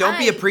 Yeah, just don't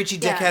be a preachy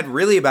yeah. dickhead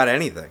really about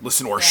anything.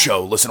 Listen to our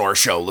show. Listen to our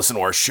show. Listen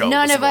to our show.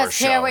 None listen of to our us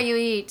care show. what you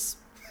eat.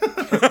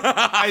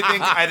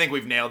 I think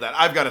we've nailed that.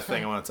 I've got a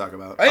thing I want to talk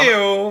about.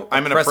 Ayo.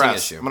 I'm gonna Pressing press.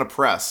 issue. I'm gonna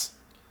press.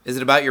 Is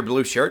it about your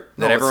blue shirt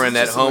No, that it's everyone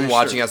at just a home blue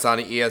watching shirt. us on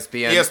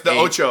ESPN? Yes, the 8,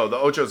 Ocho. The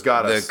Ocho's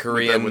got the us.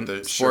 Korean with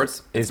the sports.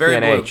 shirt. It's very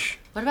blue. PNH.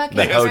 What about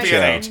The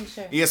kids?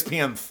 Hocho.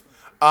 ESPN.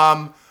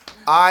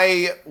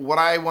 What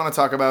I want to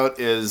talk about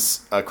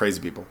is crazy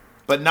people,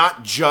 but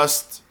not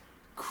just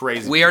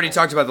crazy. We already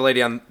talked about the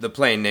lady on the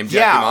plane named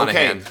Jackie Yeah.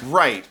 Monahan. Okay.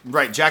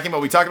 Right. Jackie.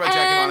 We talked about Jackie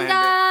And,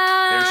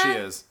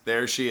 Monahan.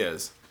 There she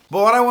is.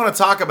 But what I want to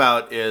talk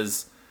about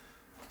is,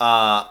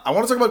 I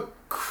want to talk about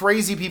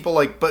crazy people,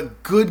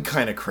 but good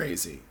kind of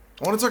crazy.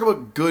 I want to talk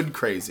about good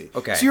crazy.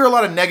 Okay. So you're a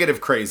lot of negative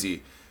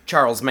crazy.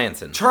 Charles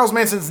Manson. Charles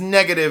Manson's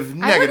negative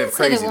I wouldn't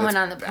crazy. say the woman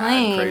on That's the bad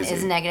plane crazy.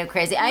 is negative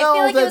crazy. I No,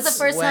 feel like it was the that's-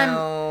 first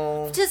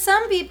well, time. To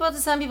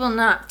some people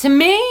not. To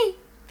me,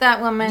 that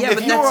woman. Yeah, If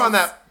but you were that's on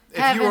that,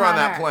 heaven on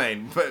that earth.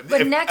 plane, but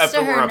But if, next if to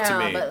it were her, up to no.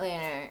 me. But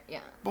later, yeah.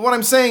 But what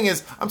I'm saying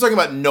is, I'm talking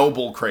about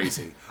noble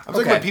crazy. I'm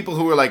talking Okay. about people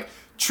who are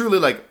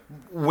truly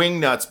wing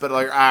nuts, but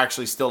are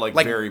actually still like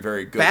very,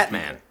 very good.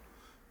 Batman. people.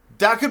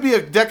 That could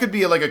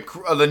be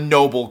the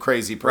noble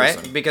crazy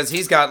person. Right? Because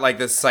he's got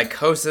this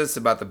psychosis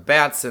about the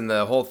bats and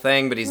the whole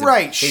thing, but he's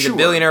Right, he's sure. a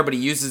billionaire, but he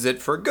uses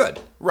it for good.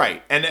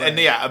 Right. And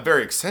yeah, a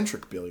very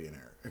eccentric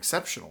billionaire,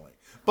 exceptionally.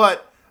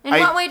 But In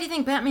what way do you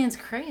think Batman's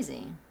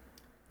crazy?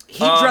 He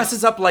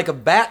dresses up like a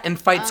bat and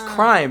fights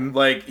crime.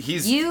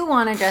 he's You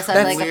want to dress up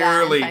That's like a bat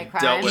and clearly fight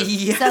crime. dealt with-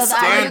 Yes, So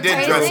that Dan was did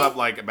crazy? dress up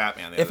like a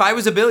Batman. If I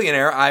was a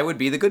billionaire, I would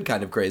be the good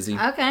kind of crazy.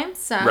 Okay,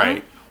 so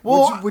right.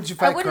 Well, would you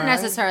I fight wouldn't crime?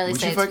 necessarily Would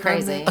say you it's fight crime,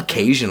 crazy.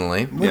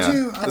 Occasionally. Would yeah.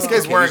 you? I This don't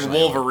guy's know. wearing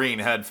Wolverine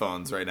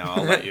headphones right now.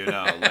 I'll let you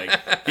know.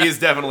 He is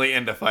definitely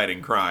into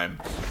fighting crime.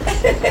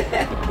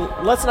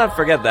 Let's not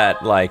forget that,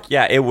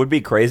 it would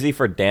be crazy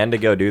for Dan to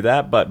go do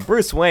that, but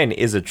Bruce Wayne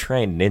is a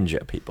trained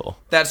ninja, people.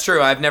 That's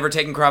true. I've never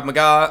taken Krav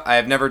Maga. I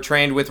have never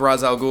trained with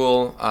Ra's al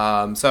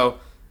Ghul. So,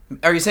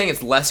 are you saying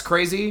it's less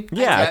crazy?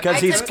 Yeah, because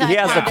he has the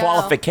Taekwondo.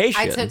 qualifications.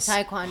 I took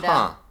Taekwondo.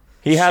 Huh.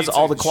 He has She's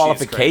all the she's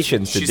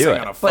qualifications crazy. to She do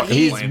sang on a it. fucking But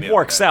he plane the other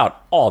works day.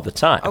 out all the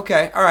time.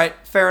 Okay. All right.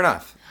 Fair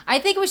enough. I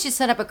think we should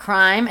set up a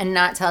crime and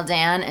not tell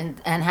Dan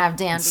and have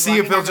Dan be See if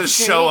walking he'll down the just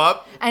street show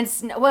up? and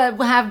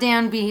have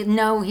Dan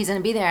know he's going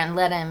to be there and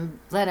let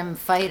him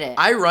fight it.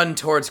 I run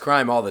towards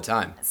crime all the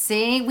time.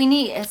 See, we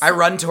need. I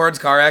run towards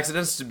car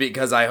accidents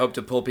because I hope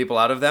to pull people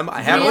out of them.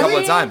 I have a couple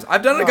Really? of times.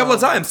 I've done it a couple of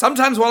times.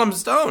 Sometimes while I'm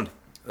stoned.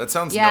 That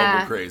sounds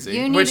noble crazy.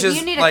 You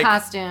need a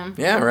costume.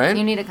 Yeah, right.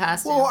 You need a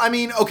costume. Well, I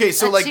mean, okay,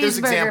 so like there's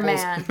examples,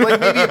 like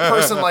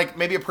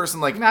maybe a person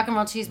like rock and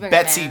roll cheeseburger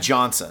Betsy man.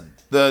 Johnson,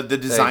 the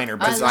designer.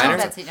 I love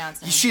Betsy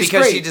Johnson. She's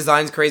because great. she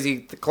designs crazy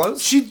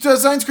clothes. She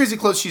designs crazy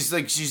clothes.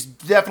 She's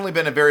definitely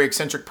been a very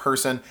eccentric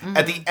person.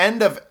 At the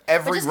end of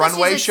every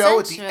runway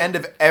show,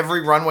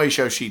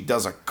 she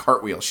does a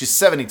cartwheel. She's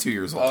 72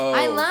 years old.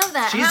 I love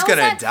that. She's How is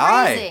gonna that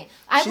die.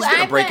 crazy? She's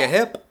gonna break a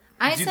hip.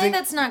 I say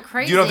that's not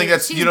crazy. You don't think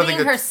that's she's you don't being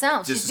think that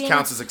herself. just she's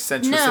counts as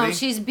eccentricity? No,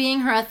 she's being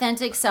her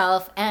authentic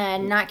self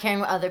and not caring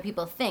what other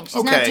people think.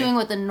 She's not doing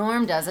what the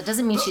norm does. That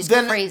doesn't mean she's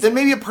crazy. Then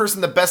maybe a person,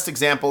 the best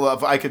example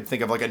of I could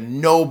think of like a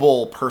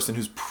noble person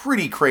who's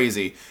pretty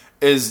crazy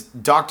is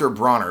Dr.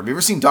 Bronner. Have you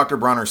ever seen Dr.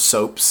 Bronner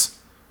soaps?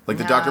 Like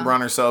the Dr.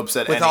 Bronner soaps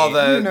at with all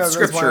the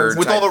scripture,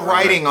 with all the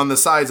writing on the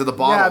sides of the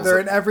bottles. Yeah, they're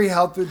in every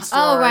health food store.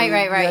 Oh, right,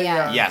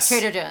 yeah. Yes.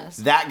 Trader Joe's.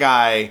 That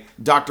guy,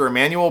 Dr.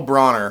 Emanuel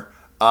Bronner,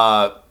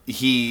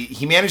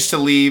 he managed to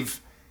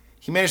leave.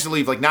 He managed to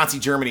leave like Nazi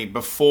Germany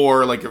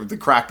before like the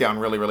crackdown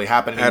really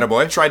happened. And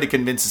Attaboy. He tried to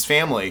convince his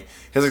family,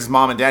 his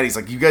mom and dad. He's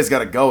like, "You guys got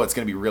to go. It's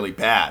going to be really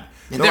bad."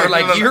 And they're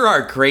like, "No. "You're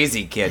our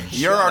crazy kid.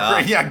 You're our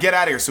crazy. Yeah, get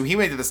out of here." So he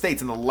went to the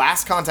States, and the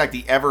last contact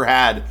he ever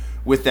had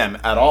with them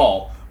at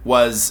all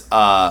was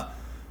a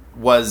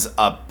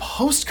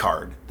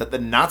postcard that the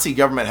Nazi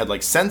government had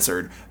like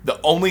censored. The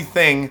only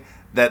thing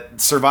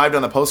that survived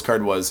on the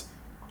postcard was,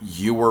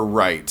 "You were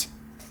right.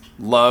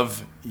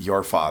 Love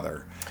your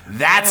father."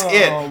 That's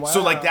it. Wow.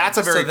 So like that's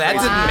a very So that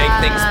crazy- didn't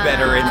make things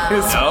better in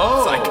his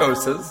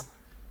psychosis.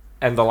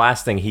 And the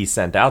last thing he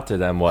sent out to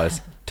them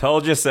was,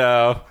 "Told you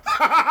so."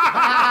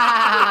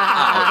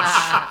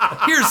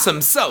 Here's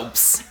some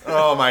soaps.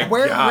 Oh my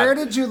god. Where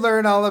did you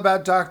learn all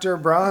about Dr.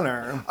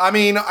 Bronner? I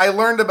mean, I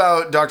learned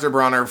about Dr.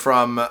 Bronner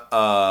from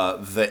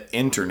the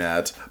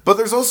internet, but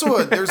there's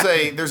also there's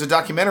a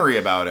documentary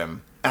about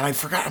him, and I'm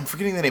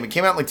forgetting the name. It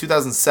came out in like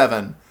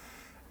 2007,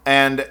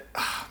 and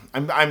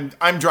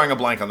I'm drawing a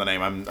blank on the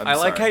name. I'm I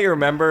like sorry. how you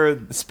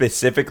remember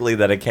specifically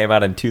that it came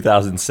out in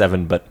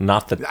 2007, but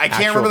not the I can't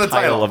actual remember the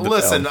title. of the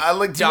Listen, film. I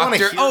like. Do you want to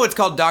hear? Oh, it's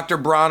called Dr.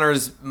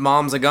 Bronner's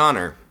Mom's a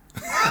Goner.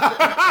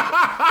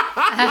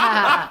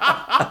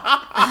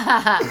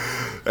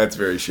 That's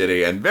very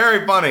shitty and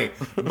very funny,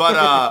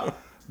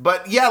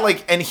 but yeah,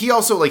 like, and he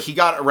also like he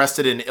got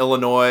arrested in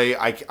Illinois.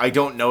 I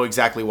don't know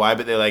exactly why,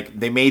 but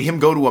they made him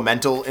go to a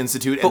mental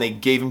institute and they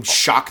gave him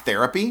shock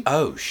therapy.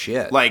 Oh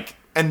shit! Like,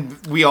 and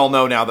we all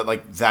know now that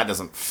like that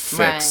doesn't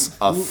fix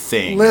a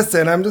thing.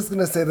 Listen, I'm just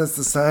gonna say this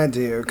aside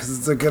to you because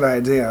it's a good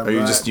idea. Are you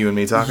just you and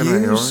me talking?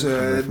 Right You here?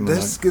 should.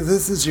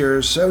 This is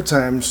your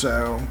Showtime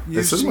show.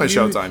 This is my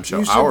Showtime show.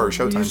 Our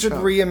Showtime You should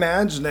show.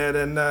 reimagine it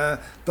in the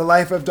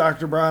life of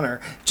Dr.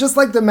 Bronner. Just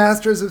like the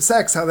Masters of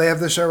Sex, how they have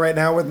the show right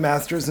now with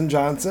Masters and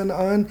Johnson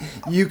on.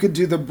 You could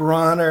do the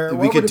Bronner.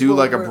 We could do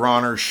like a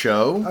Bronner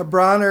show. A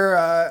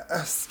Bronner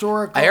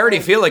historical. I already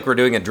feel like we're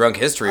doing a drunk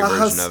history a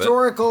version of it.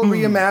 historical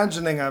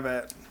reimagining of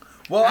it.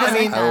 Well, I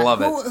mean, I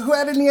love it. Who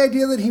had any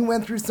idea that he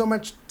went through so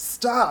much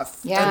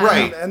stuff? Yeah. And-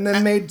 Right. And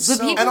then made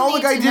soap. people and all the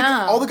need guy to did,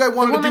 know. all the guy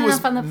wanted The to do woman was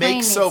up on the plane make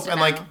needs soap, to and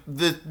know. like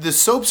the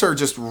soaps are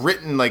just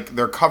written like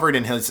they're covered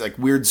in his like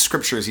weird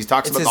scriptures. He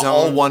talks It's about his the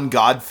all own- one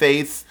God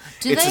faith.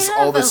 Do It's they just have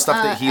all this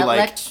stuff that he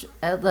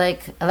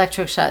like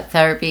electric shock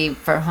therapy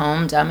for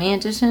home dummy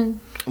edition?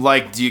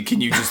 like.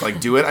 Can you just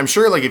like do it? I'm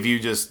sure like if you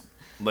just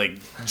like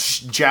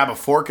jab a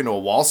fork into a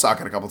wall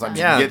socket a couple times,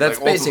 you Yeah, can get that's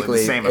like, ultimately basically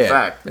the same it.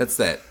 effect. That's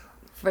it.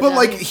 For But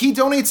like dummies? he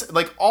donates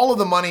like all of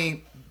the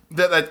money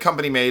that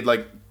company made,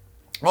 like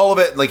all of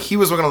it. Like he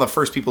was one of the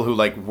first people who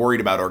like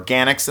worried about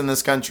organics in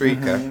this country.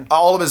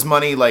 All of his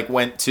money like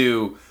went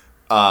to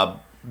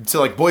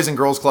like Boys and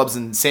Girls Clubs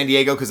in San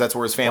Diego because that's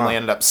where his family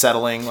ended up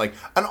settling. Like,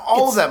 and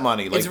all of that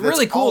money. Like, It's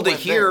really that's all cool to went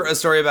hear there. a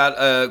story about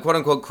a quote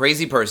unquote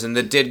crazy person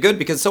that did good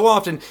because so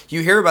often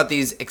you hear about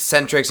these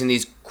eccentrics and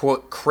these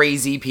quote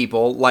crazy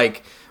people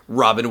like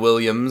Robin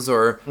Williams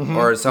or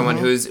someone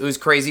who's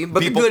crazy,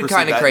 but People the good perceive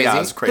kind of that, crazy. yeah,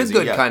 as crazy, The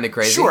good yeah. kind of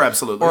crazy. Sure,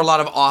 absolutely. Or a lot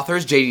of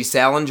authors, J.D.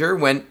 Salinger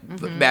went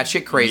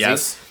batshit crazy.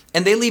 Yes.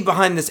 And they leave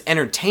behind this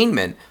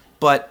entertainment,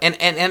 but and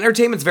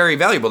entertainment's very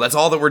valuable. That's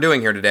all that we're doing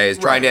here today is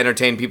trying to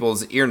entertain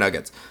people's ear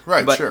nuggets.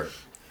 Right, But sure.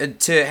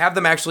 To have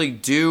them actually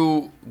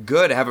do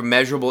good, have a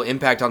measurable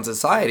impact on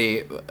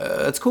society,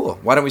 that's cool.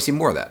 Why don't we see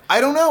more of that? I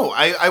don't know.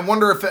 I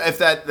wonder if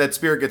that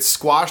spirit gets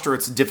squashed or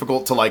it's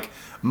difficult to like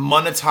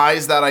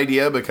monetize that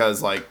idea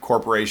because like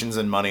corporations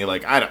and money.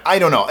 Like I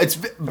don't know.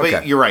 But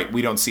Okay. you're right.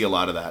 We don't see a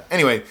lot of that.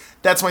 Anyway,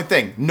 that's my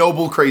thing.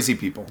 Noble crazy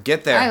people.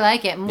 Get there. I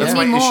like it. We That's need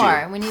my more.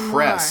 issue. We need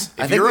Press.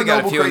 more. I If think you're we a got a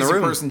noble few in the crazy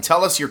room. person,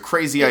 tell us your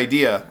crazy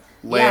idea.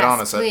 Lay it on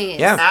us. Please.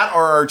 Yeah. At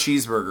RR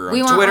Cheeseburger. We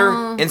on want- Twitter,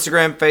 Uh-huh.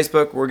 Instagram,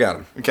 Facebook, we got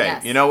them. Okay,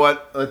 Yes. you know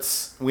what?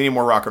 We need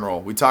more rock and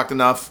roll. We talked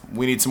enough.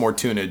 We need some more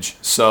tunage.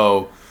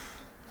 So,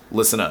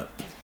 listen up.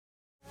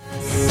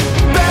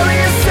 Bury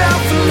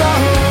yourself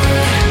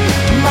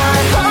alone. My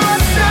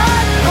heart's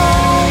not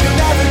home. You'll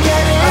never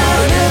get it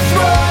out. It's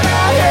what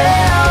I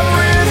have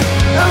with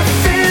a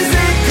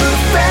physical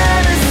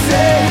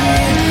fantasy.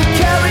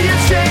 Carry your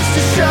change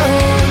to show.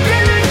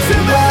 Give it to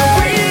me.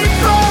 We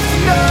both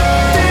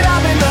know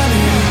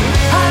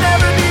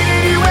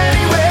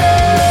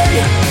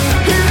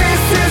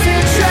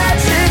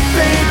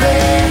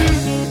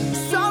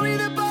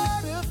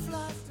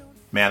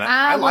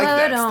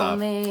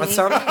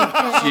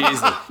She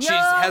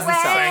hasn't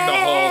Sang the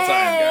whole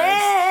time,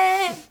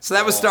 guys. So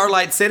that was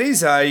Starlight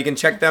Cities. You can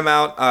check them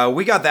out.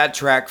 We got that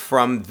track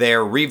from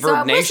their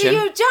Reverb Nation.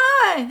 you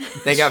joy.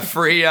 They got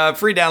free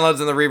downloads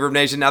on the Reverb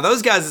Nation. Now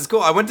those guys, it's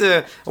cool. I went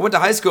to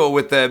high school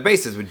with the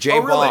bassist with Jay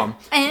Baum.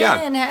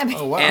 And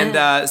Oh, wow.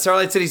 And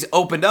Starlight Cities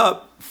opened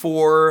up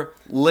for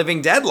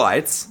Living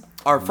Deadlights,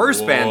 our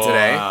first band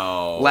today,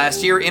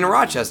 last year in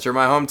Rochester,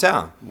 my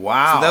hometown.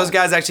 Wow. So those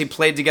guys actually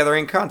played together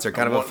in concert,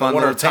 kind of a fun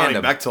little Tommy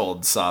tandem.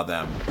 Bechtold saw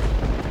them.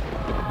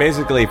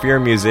 Basically, if you're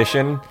a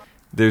musician,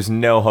 there's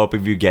no hope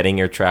of you getting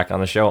your track on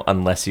the show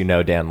unless you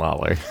know Dan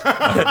Lawler.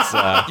 That's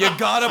You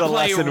gotta the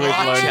play lesson we've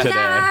learned Rochester.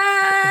 today.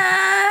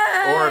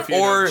 Or if you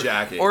know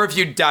Jackie. Or if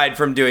you died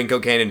from doing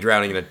cocaine and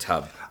drowning in a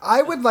tub.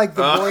 I would like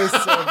the voice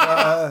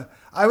of.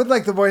 I would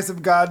like the voice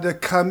of God to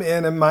come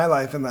in my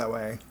life in that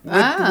way with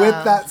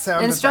that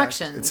sound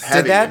instructions. It's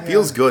heavy. that- It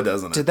feels good,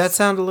 doesn't it? Did that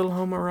sound a little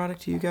homoerotic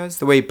to you guys?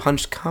 The way he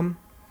punched cum?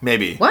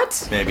 Maybe.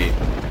 What? Maybe.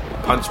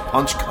 Punch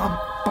cum.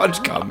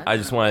 Punch cum. I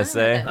just want to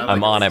say,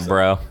 I'm on it,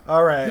 bro.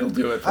 All right. He'll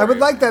do it for I would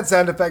you. like that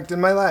sound effect in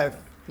my life.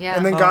 Yeah.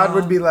 And then God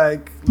would be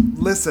like,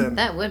 listen.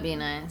 That would be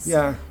nice.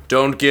 Yeah.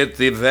 Don't get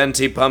the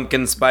venti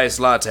pumpkin spice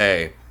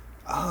latte.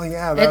 Oh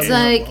yeah. It's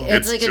like helpful.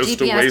 it's like a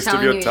GPS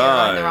telling you you're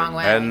going the wrong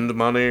way. and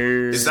money.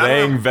 Is that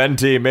Saying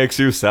venti makes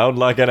you sound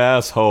like an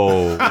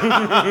asshole. All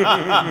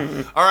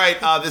right,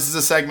 this is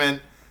a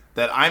segment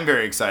that I'm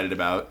very excited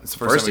about. It's the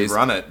first time we've Firsties.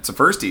 run it. It's a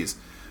firsties.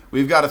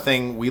 We've got a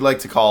thing we like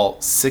to call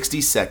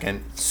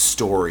 60-second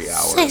story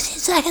hour.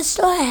 60-second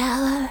story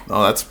hour.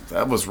 Oh,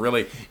 that was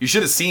really. You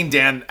should have seen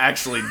Dan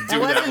actually do that.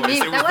 wasn't voice. me.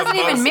 It That was the wasn't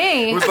even most-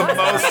 me. It was the That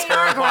wasn't most me,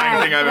 terrifying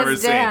Uruguay. thing I've It ever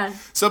was Dan. seen.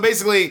 So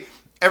basically,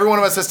 every one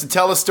of us has to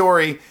tell a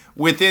story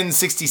within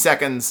 60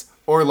 seconds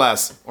or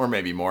less, or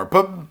maybe more,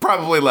 but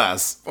probably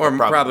less, Or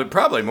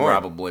probably more.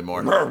 Probably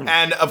more.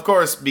 And of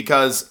course,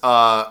 because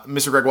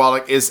Mr. Greg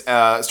Wallach is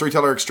a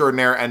storyteller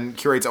extraordinaire and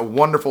curates a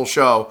wonderful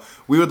show,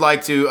 we would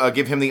like to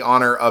give him the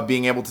honor of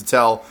being able to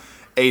tell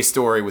a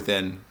story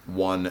within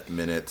 1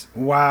 minute.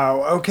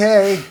 Wow.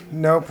 Okay.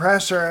 No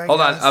pressure. I Hold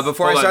guess. on.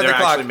 Before Hold I on, start the there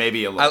clock, actually may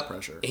be a little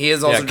pressure. He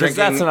is Yeah, also because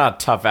drinking that's not a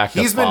tough act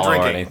He's to been follow or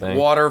drinking anything.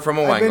 water from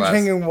a I've wine been glass.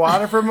 drinking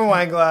water from a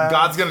wine glass.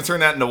 God's going to turn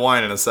that into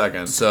wine in a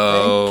second.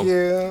 So Thank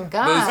you.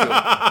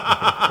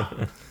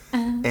 God.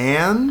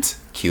 And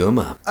cue him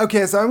up.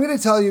 Okay, so I'm going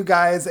to tell you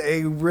guys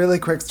a really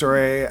quick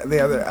story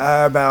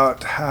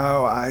about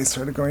how I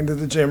started going to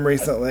the gym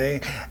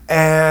recently,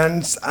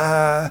 and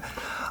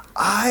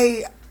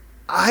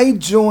I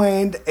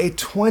joined a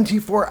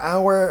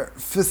 24-hour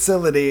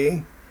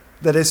facility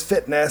that is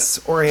fitness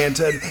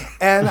oriented,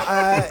 and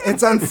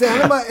it's on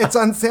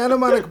Santa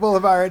Monica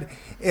Boulevard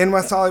in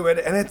West Hollywood,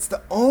 and it's the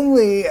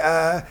only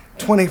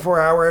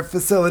 24-hour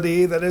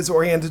facility that is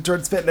oriented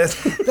towards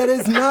fitness that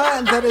is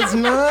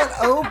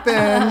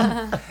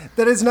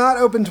not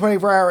open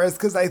 24 hours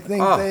because I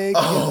think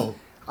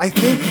I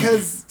think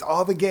because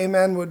all the gay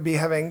men would be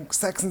having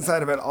sex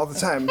inside of it all the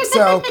time.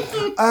 So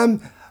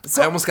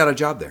I almost got a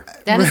job there.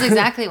 That is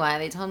exactly why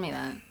they told me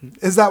that.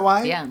 is that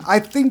why? Yeah. I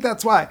think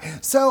that's why.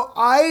 So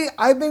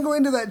I've been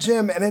going to that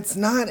gym, and it's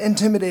not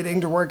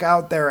intimidating to work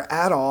out there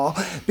at all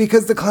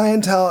because the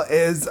clientele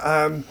is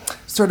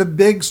sort of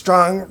big,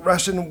 strong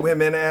Russian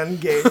women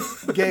and gay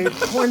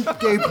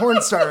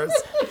porn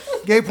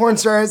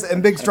stars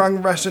and big,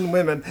 strong Russian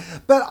women.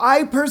 But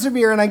I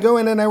persevere, and I go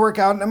in and I work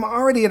out, and I'm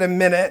already in a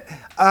minute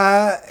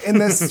in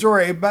this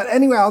story. But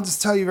anyway, I'll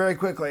just tell you very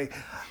quickly.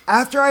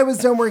 After I was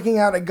done working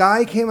out, a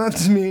guy came up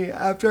to me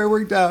after I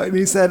worked out, and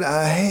he said,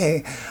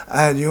 hey,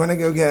 do you want to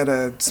go get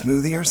a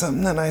smoothie or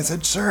something? And I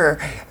said, sure.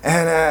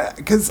 And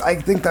because I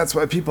think that's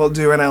what people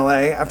do in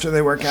LA after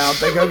they work out.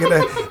 They go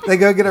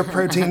get a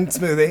protein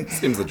smoothie.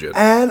 Seems legit.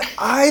 And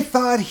I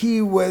thought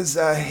he was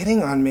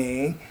hitting on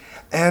me.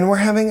 And we're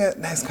having a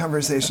nice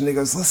conversation. He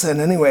goes,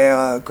 listen,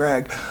 anyway,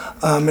 Greg,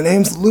 my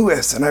name's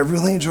Lewis, and I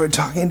really enjoyed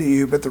talking to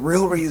you, but the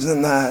real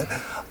reason that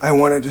I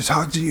wanted to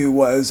talk to you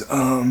was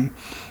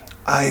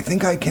I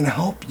think I can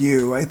help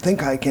you. I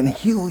think I can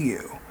heal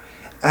you.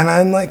 And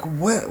I'm like,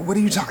 what are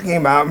you talking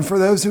about? And for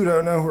those who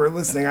don't know who are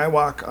listening, I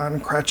walk on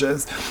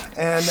crutches.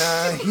 And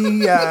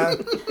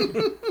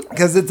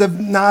because it's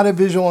not a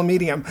visual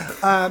medium.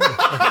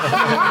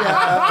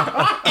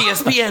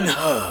 ESPN.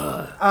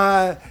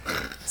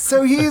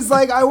 So he's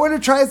like, I want to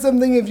try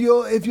something if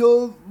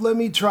you'll let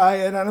me try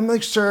it. And I'm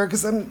like, sure,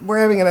 because we're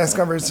having a nice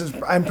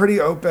conversation. I'm pretty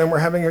open. We're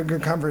having a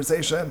good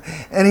conversation.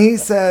 And he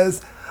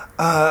says,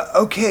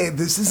 okay,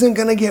 this isn't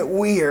going to get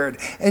weird.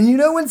 And you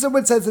know when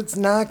someone says it's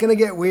not going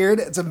to get weird,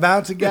 it's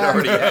about to get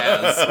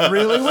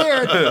really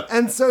weird.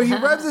 And so he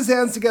rubs his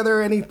hands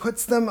together and he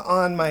puts them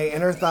on my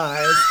inner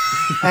thighs.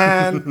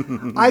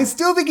 And I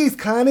still think he's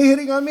kind of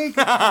hitting on me.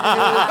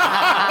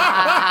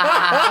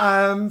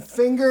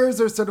 Fingers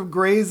are sort of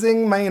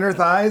grazing my inner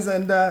thighs.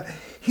 And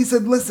he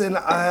said, listen,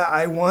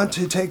 I want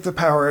to take the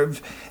power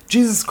of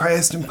Jesus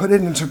Christ and put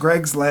it into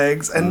Greg's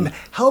legs and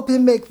help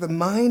him make the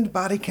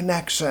mind-body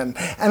connection.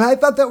 And I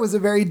thought that was a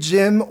very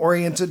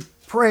gym-oriented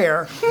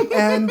prayer.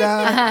 And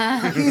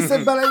he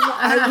said, but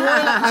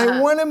I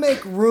want to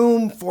make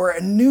room for a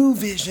new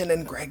vision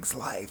in Greg's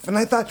life. And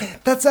I thought,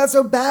 that's not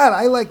so bad.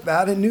 I like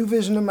that, a new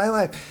vision in my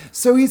life.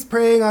 So he's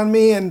praying on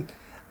me, and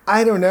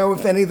I don't know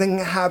if anything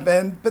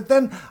happened. But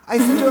then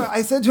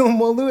I said to him,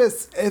 well,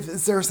 Louis,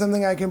 is there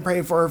something I can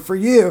pray for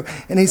you?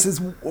 And he says,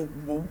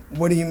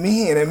 what do you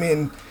mean? I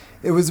mean,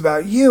 it was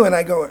about you. And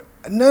I go,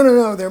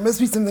 no, there must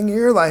be something in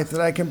your life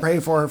that I can pray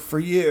for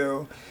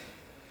you.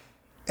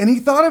 And he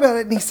thought about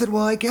it, and he said,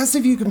 well, I guess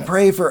if you can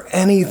pray for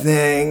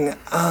anything,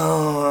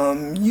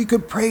 you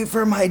could pray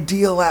for my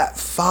deal at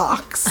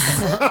Fox. And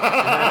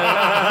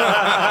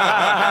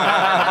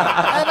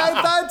I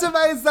thought to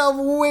myself,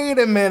 wait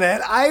a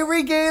minute, I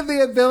regained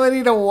the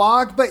ability to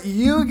walk, but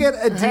you get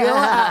a deal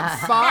at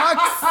Fox?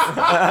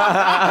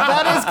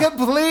 That is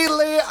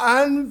completely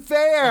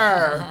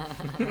unfair.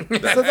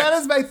 So that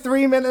is my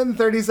 3 minute and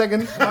 30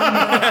 second,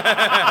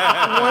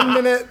 1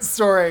 minute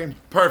story.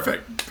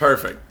 Perfect.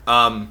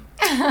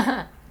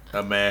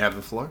 May I have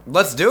the floor?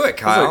 Let's do it,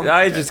 Kyle.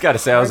 I just got to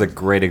say, that was a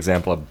great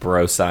example of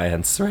bro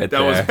science right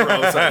there. That was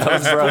bro science. That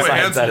was bro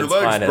science at your its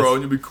legs, finest. bro,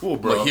 and you'll be cool,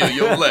 bro. Well, heal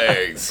your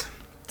legs.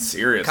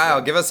 Seriously.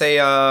 Kyle, give us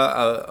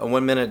a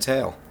 1 minute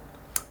tale.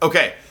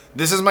 Okay,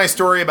 this is my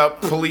story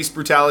about police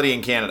brutality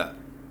in Canada.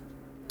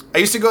 I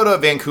used to go to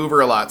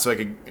Vancouver a lot so I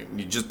could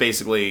just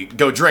basically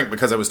go drink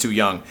because I was too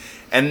young.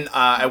 And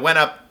I went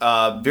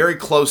up very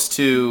close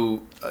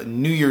to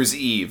New Year's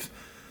Eve.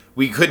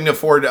 We couldn't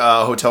afford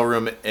a hotel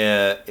room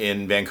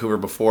in Vancouver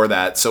before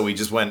that, so we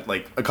just went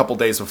like a couple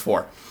days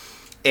before.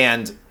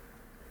 And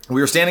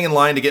we were standing in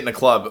line to get in a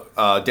club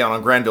down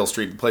on Granville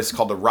Street, a place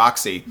called the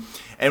Roxy.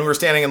 And we were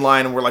standing in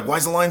line, and we're like, why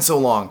is the line so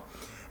long?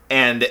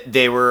 And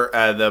they were,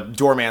 the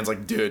doorman's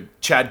like, dude,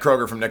 Chad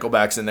Kroger from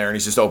Nickelback's in there, and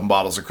he's just open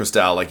bottles of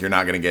Cristal, like, you're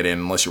not going to get in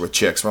unless you're with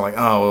chicks. We're like,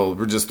 oh, well,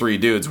 we're just 3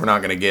 dudes, we're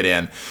not going to get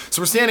in.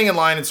 So we're standing in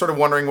line and sort of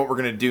wondering what we're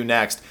going to do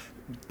next.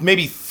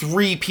 Maybe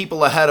 3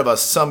 people ahead of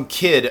us, some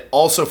kid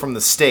also from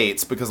the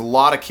States, because a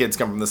lot of kids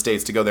come from the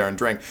States to go there and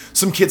drink.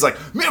 Some kid's like,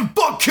 man,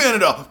 fuck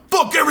Canada,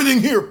 fuck everything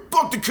here,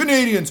 fuck the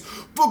Canadians,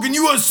 fucking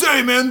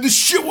USA, man, this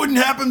shit wouldn't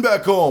happen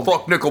back home.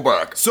 Fuck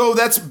Nickelback. So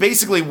that's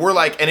basically, we're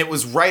like, and it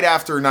was right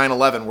after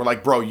 9/11, we're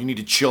like, bro, you need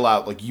to chill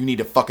out, like, you need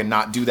to fucking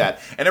not do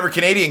that. And every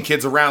Canadian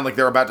kid's around, like,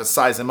 they're about to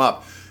size him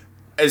up.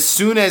 As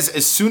soon as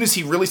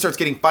he really starts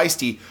getting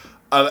feisty,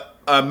 a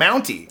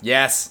Mountie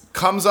Yes.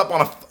 comes up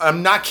on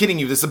I'm not kidding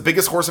you, this is the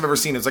biggest horse I've ever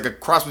seen. It's like a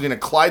cross between a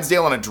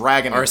Clydesdale and a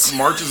dragon. It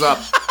marches up.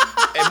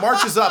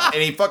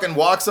 And he fucking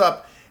walks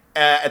up.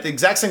 At the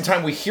exact same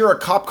time, we hear a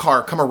cop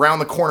car come around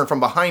the corner from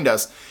behind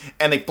us,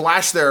 and they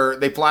flash their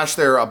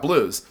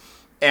blues.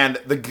 And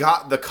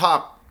the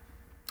cop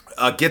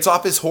gets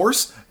off his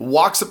horse,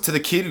 walks up to the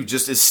kid who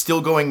just is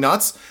still going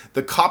nuts.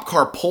 The cop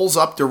car pulls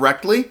up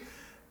directly.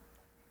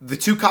 The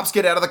 2 cops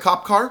get out of the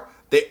cop car.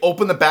 They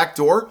open the back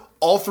door.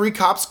 All 3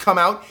 cops come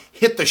out,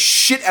 hit the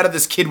shit out of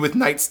this kid with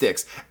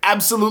nightsticks.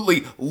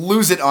 Absolutely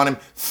lose it on him.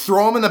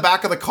 Throw him in the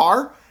back of the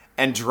car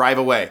and drive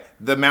away.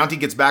 The Mountie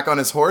gets back on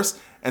his horse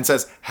and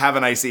says, have a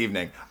nice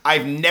evening.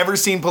 I've never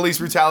seen police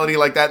brutality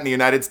like that in the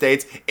United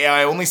States.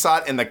 I only saw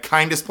it in the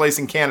kindest place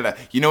in Canada.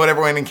 You know what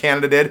everyone in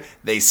Canada did?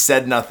 They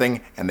said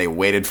nothing and they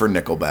waited for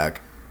Nickelback.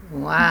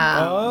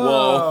 Wow.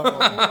 Whoa.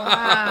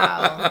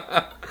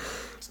 Wow.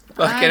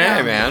 Fucking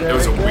A, man. It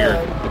was a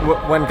weird...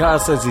 When Kyle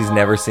says he's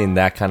never seen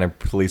that kind of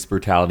police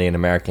brutality in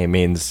America, he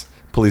means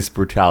police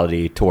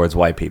brutality towards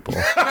white people.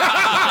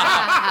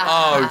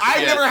 Oh, shit.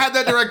 I never had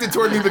that directed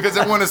toward me because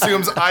everyone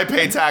assumes I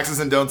pay taxes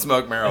and don't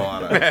smoke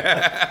marijuana.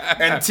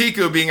 And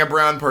Tiku, being a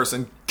brown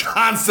person,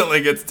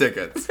 constantly gets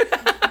tickets.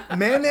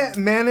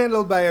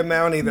 Manhandled by a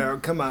Mountie, though.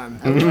 Come on.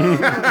 The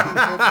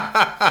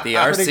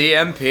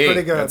RCMP.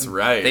 Pretty good. That's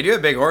right. They do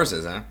have big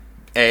horses, huh?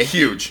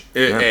 Huge.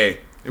 It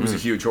was a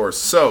huge horse.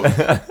 So,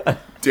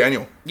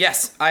 Daniel.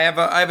 Yes, I have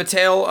a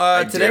tale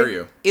today. dare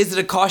you. Is it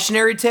a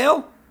cautionary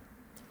tale?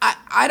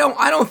 I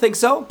don't think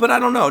so, but I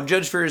don't know.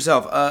 Judge for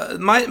yourself.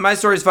 My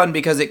story is fun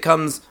because it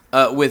comes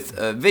with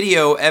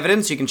video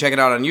evidence. You can check it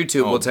out on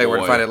YouTube. We'll tell you where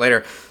to find it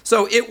later.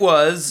 So it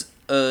was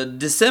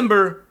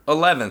December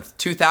 11th,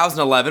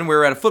 2011. We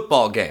were at a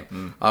football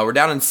game. We're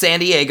down in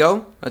San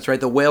Diego. That's right,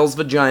 the whale's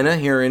vagina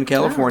here in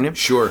California.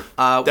 Sure.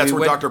 That's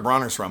where Dr.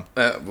 Bronner's from.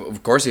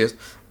 Of course he is.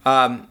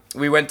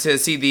 We went to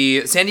see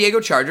the San Diego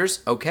Chargers,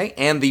 okay,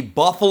 and the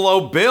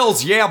Buffalo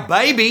Bills. Yeah,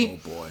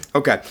 baby. Oh, boy.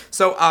 Okay,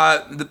 so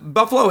the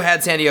Buffalo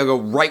had San Diego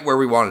right where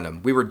we wanted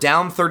them. We were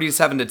down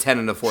 37-10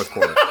 in the fourth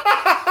quarter.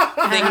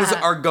 Things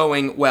are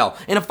going well.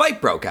 And a fight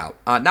broke out.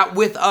 Not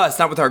with us,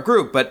 not with our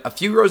group, but a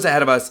few rows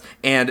ahead of us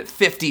and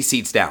 50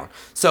 seats down.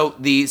 So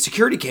the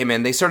security came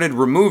in. They started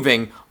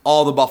removing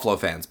all the Buffalo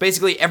fans.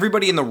 Basically,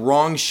 everybody in the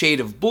wrong shade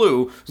of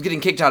blue was getting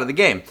kicked out of the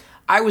game.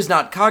 I was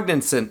not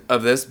cognizant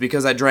of this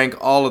because I drank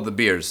all of the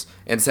beers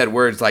and said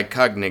words like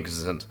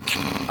cognizant.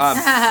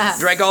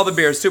 Drank all the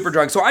beers, super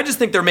drunk. So I just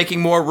think they're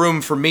making more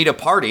room for me to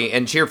party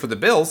and cheer for the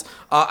Bills.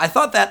 I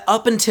thought that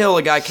up until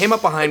a guy came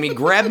up behind me,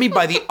 grabbed me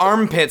by the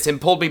armpits and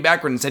pulled me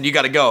backward and said, "You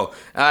gotta go."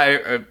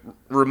 I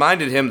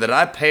reminded him that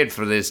I paid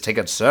for these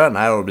tickets, sir, and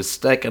I will be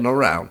sticking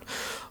around.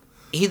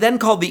 He then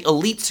called the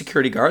elite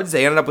security guards.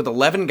 They ended up with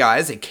 11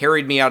 guys. They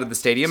carried me out of the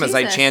stadium as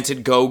I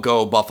chanted, "Go,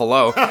 go,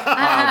 Buffalo."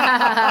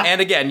 And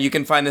again, you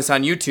can find this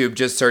on YouTube.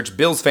 Just search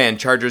Bills fan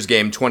Chargers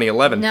game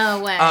 2011. No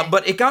way.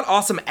 But it got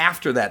awesome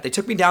after that. They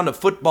took me down to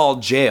football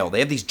jail. They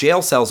have these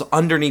jail cells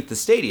underneath the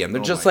stadium.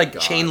 They're just like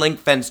chain link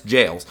fenced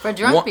jails. For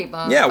drunk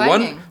people. Yeah,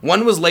 fighting.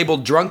 one was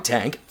labeled drunk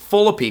tank,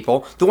 full of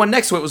people. The one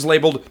next to it was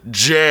labeled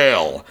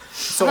jail.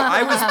 So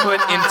I was put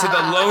into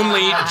the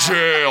lonely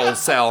jail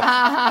cell.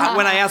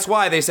 When I asked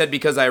why, they said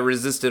because I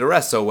resisted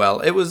arrest so well.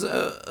 It was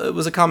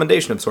a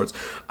commendation of sorts.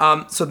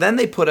 So then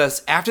they put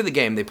us, after the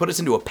game, they put us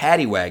into a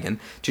paddy wagon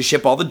to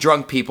ship all the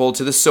drunk people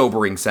to the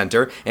sobering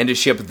center and to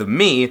ship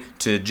me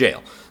to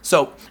jail.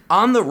 So,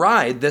 on the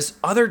ride, this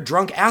other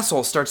drunk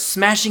asshole starts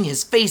smashing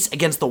his face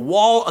against the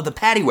wall of the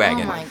paddy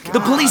wagon. Oh my God. The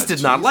police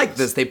did not like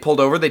this. They pulled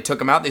over, they took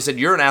him out, they said,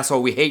 "You're an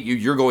asshole, we hate you,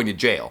 you're going to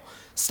jail."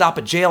 Stop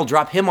at jail,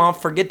 drop him off,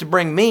 forget to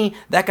bring me.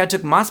 That guy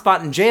took my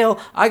spot in jail.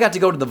 I got to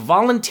go to the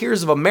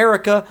Volunteers of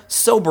America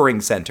Sobering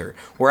Center,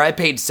 where I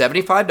paid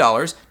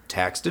 $75,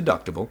 tax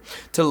deductible,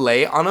 to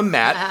lay on a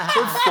mat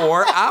for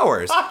 4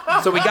 hours.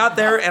 So we got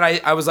there, and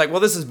I was like, well,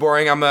 this is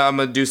boring. I'm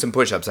gonna do some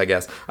push-ups, I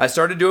guess. I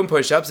started doing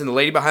push-ups, and the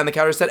lady behind the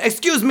counter said,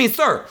 "Excuse me,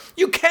 sir,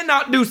 you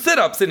cannot do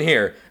sit-ups in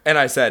here." And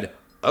I said,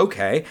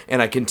 "Okay," and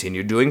I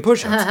continued doing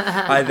push-ups.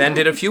 I then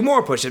did a few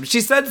more push-ups.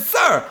 She said,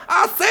 "Sir,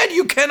 I said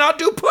you cannot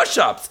do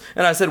push-ups."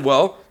 And I said,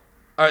 "Well,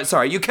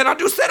 sorry, you cannot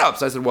do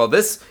sit-ups." I said, "Well,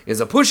 this is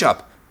a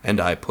push-up." And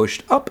I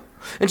pushed up.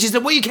 And she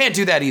said, "Well, you can't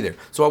do that either."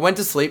 So I went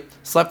to sleep,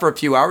 slept for a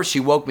few hours.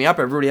 She woke me up.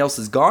 Everybody else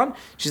is gone.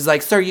 She's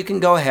like, "Sir, you can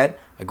go ahead."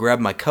 I grab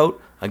my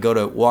coat. I go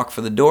to walk for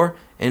the door.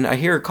 And I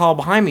hear a call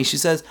behind me. She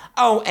says,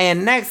 "Oh,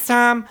 and next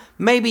time,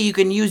 maybe you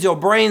can use your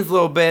brains a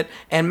little bit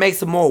and make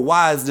some more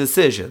wise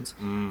decisions."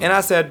 And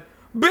I said,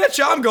 "Bitch,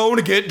 I'm going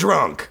to get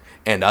drunk."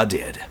 And I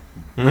did.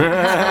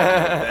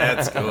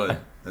 That's good.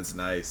 That's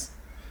nice.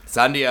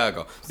 San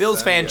Diego.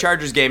 Bills fan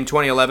Chargers game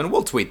 2011.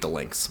 We'll tweet the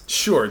links.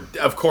 Sure,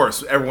 of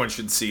course, everyone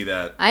should see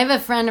that. I have a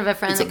friend of a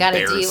friend that got a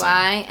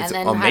DUI and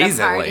then had a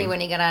party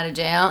when he got out of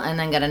jail and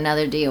then got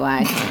another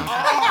DUI.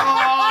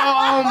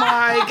 Oh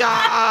my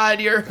God,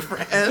 your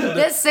friend.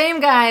 This same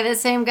guy,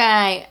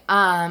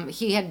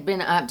 he had been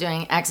up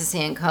doing ecstasy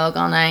and coke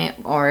all night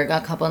or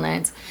a couple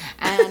nights,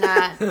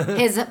 and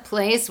his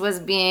place was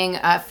being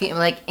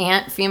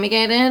ant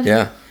fumigated.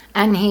 Yeah.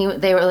 And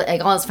they were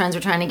like, all his friends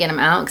were trying to get him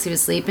out because he was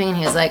sleeping, and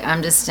he was like,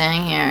 "I'm just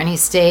staying here," and he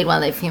stayed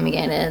while they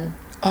fumigated.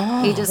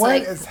 Oh, he just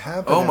what is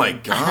happening? Oh my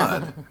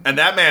God! And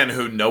that man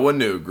who no one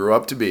knew grew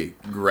up to be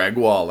Greg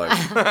Wallach.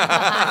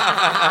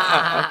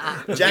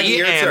 Jackie,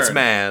 your turn.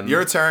 Man.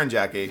 Your turn,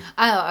 Jackie.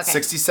 Oh, okay.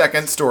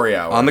 60-second story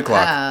hour on the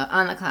clock.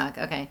 On the clock.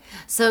 Okay.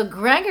 So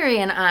Gregory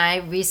and I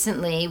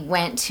recently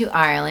went to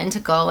Ireland, to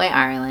Galway,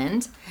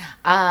 Ireland.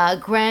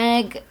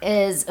 Greg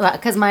is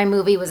because my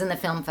movie was in the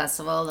film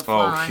festival. The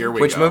Fawn, here we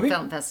Which go. movie?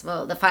 Film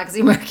festival. The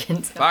Foxy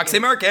Merkins. Foxy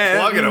Merkins.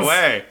 Plug it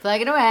away. Plug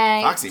it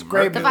away. Foxy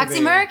great The Merkins. Foxy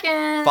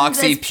Merkins.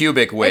 Foxy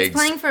pubic wigs. It's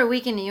playing for a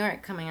week in New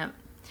York coming up.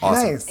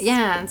 Awesome. Nice.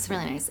 Yeah, it's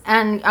really nice.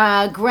 And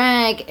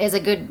Greg is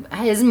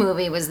his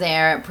movie was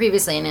there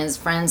previously and is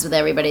friends with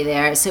everybody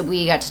there. So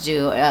we got to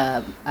do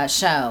a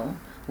show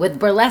with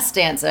burlesque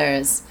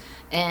dancers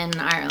in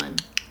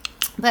Ireland.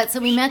 But so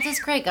we met this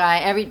great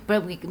guy we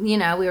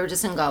were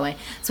just in Galway.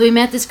 So we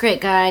met this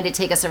great guy to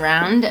take us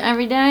around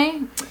every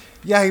day.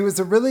 Yeah, he was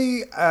a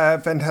really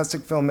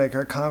fantastic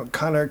filmmaker,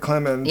 Connor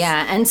Clemens.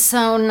 Yeah, and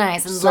so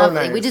nice and So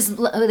lovely. nice. We just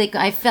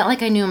I felt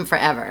like I knew him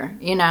forever.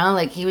 He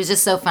was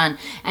just so fun,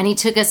 and he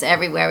took us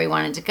everywhere we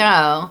wanted to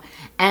go.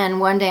 And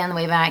one day on the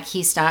way back,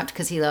 he stopped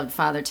because he loved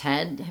Father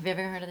Ted. Have you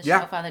ever heard of the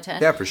show Father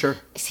Ted? Yeah, for sure.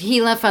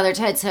 He loved Father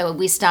Ted, so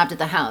we stopped at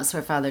the house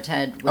where Father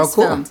Ted was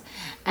cool. filmed.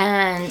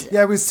 And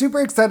Yeah, I was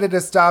super excited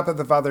to stop at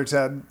the Father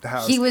Ted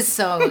house. he was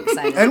so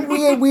excited. And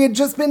we had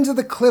just been to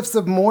the Cliffs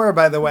of Moher,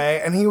 by the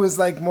way, and he was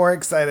like more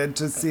excited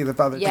to see the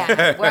Father Ted.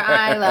 Yeah, where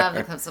I love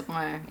the Cliffs of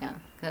Moher. Yeah,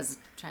 because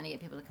trying to get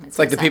people to commit It's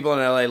like the suicide. people in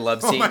LA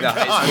love seeing the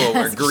high school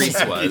where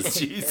Greece was.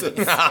 Jesus.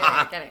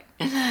 Get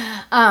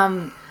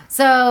it.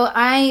 So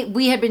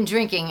we had been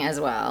drinking as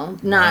well,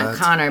 not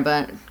Connor,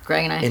 but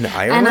Greg and I. In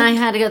Ireland? And I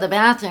had to go to the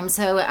bathroom.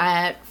 So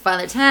at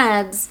Father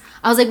Ted's,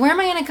 I was like, "Where am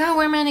I going to go?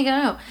 Where am I going to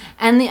go?"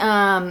 And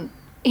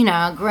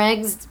the,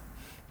 Greg's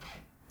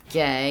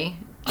gay.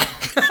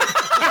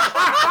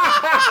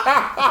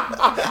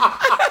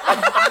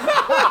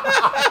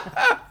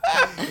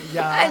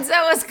 Yeah. And so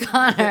was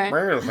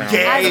Connor.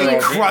 Gay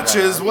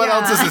crutches. What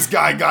else has this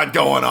guy got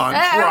going on?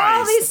 All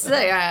Christ. these,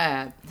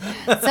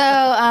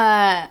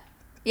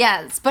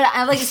 yes, but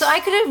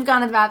I could have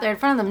gone to the bathroom in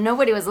front of them.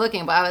 Nobody was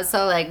looking, but I was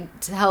so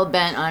hell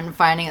bent on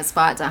finding a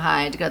spot to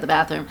hide to go to the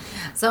bathroom.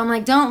 So I'm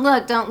like, don't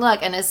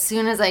look. And as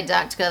soon as I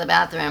ducked to go to the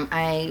bathroom,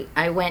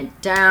 I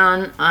went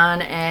down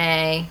on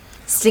a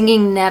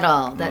stinging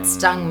nettle that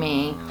stung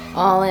me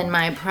all in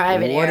my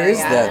private What area. is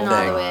that and all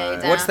thing? the way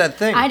down. What's that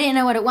thing? I didn't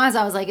know what it was.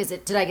 I was like,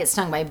 did I get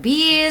stung by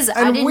bees?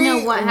 I And didn't know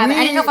we- what happened.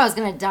 I didn't know we- if I was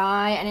going to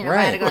die. I didn't know if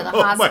I had to go to the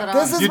Right. hospital.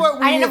 This is what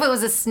we... I didn't know if it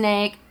was a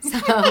snake. So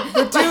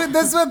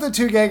this is what the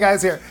two gay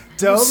guys here.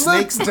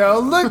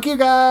 Don't look, you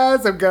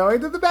guys. I'm going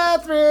to the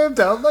bathroom.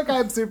 Don't look,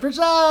 I'm super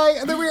shy.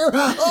 And then we were,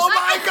 oh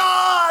my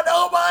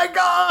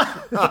God.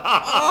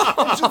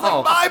 She's like,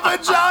 my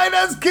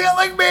vagina's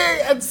killing me.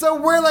 And so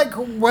we're like,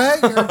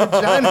 what? Your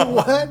vagina,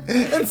 what?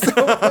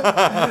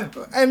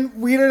 And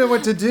we don't know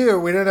what to do.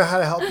 We don't know how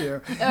to help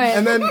you. Right.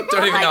 And then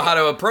Don't even know how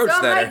to approach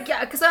that.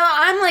 So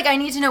I'm like, I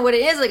need to know what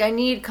it is. Like, I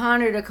need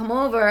Connor to come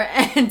over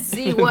and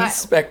see what.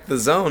 Inspect the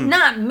zone.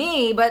 Not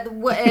me, but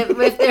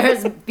if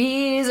there's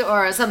bees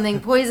or something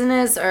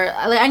poisonous, or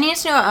like, I need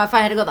to know if I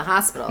had to go to the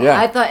hospital. Yeah.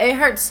 I thought it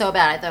hurt so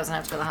bad. I thought I was gonna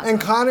have to go to the hospital.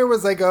 And Connor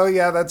was like, oh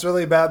yeah, that's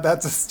really bad.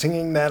 That's a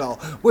stinging nettle,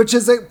 which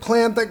is a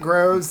plant that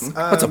grows.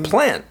 What's a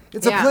plant?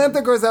 It's a plant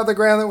that grows out the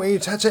ground that when you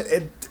touch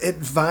it, it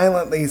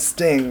violently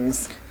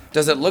stings.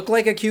 Does it look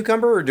like a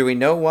cucumber, or do we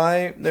know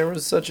why there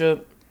was such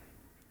a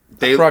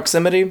They,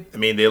 proximity? I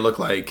mean, they just look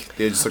like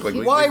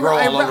Well, they grow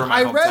all over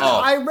my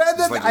hometown. I read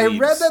Just like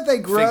leaves. that they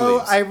grow. Fig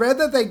leaves. I read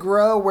that they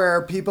grow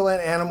where people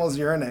and animals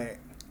urinate.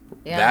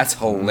 Yeah. That's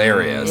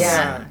hilarious.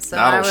 Yeah, so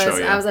That'll show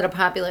you. I was at a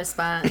popular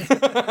spot.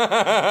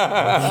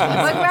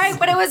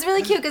 but it was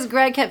really cute because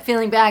Greg kept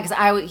feeling bad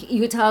because you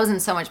could tell I was in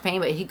so much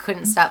pain, but he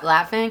couldn't stop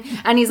laughing.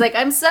 And he's like,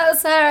 I'm so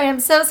sorry,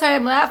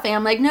 I'm laughing.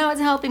 I'm like, no,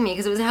 it's helping me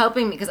because it was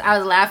helping me because I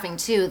was laughing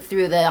too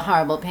through the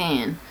horrible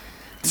pain.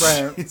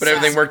 Right. But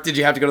everything worked. Did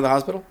you have to go to the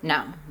hospital?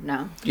 No.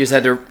 You just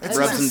had to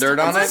rub some dirt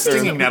on it?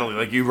 Stinging nettle,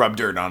 like you rub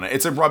dirt on it.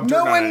 It's a rub dirt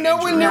No on one an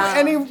knew injury.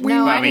 any.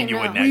 I mean, didn't you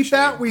know. wouldn't We actually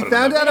found put it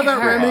found in out the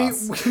about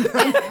grass. remedies.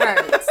 It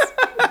hurts.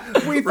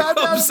 We found Rub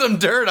out. some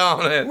dirt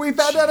on it. We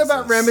found out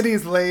about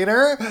remedies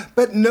later,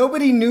 but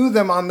nobody knew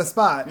them on the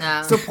spot.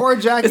 No. So poor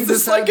Jackie. Is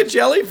this just like had- a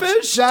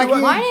jellyfish? Jackie,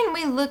 Why didn't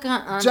we look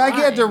on?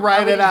 Jackie had to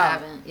write it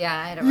out. Haven't. Yeah,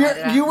 I had to write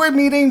it out. You were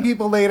meeting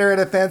people later at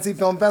a fancy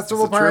film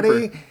festival It's a party.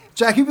 trooper.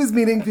 Jackie was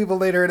meeting people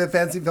later at a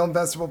fancy film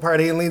festival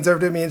party and leans over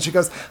to me and she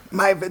goes,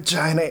 my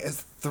vagina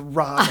is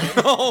throbbing.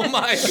 Oh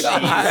my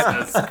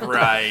god. Jesus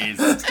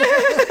Christ.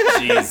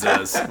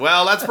 Jesus.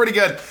 Well, that's pretty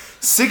good.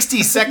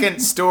 60-second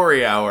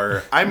story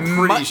hour. I'm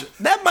pretty sure.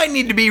 That might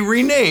need to be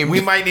renamed. We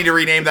might need to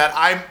rename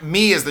that.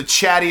 Me as the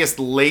chattiest,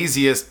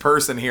 laziest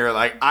person here.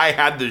 Like, I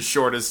had the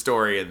shortest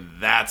story, and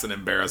that's an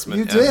embarrassment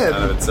You did.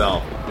 out of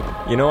itself.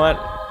 You know what?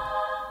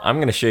 I'm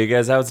gonna show you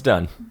guys how it's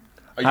done.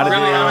 You have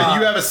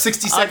a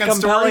 60-second A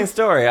compelling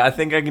story? story. I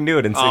think I can do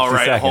it in 60 All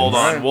right, seconds. hold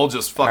on. We'll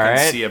just fucking All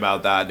right. see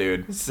about that,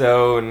 dude.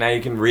 So now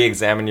you can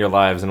re-examine your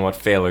lives and what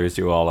failures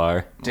you all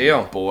are.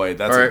 Deal. Boy,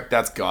 All right.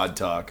 that's God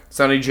talk.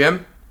 Sonny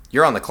Jim,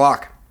 you're on the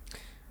clock.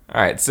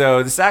 All right,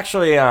 so this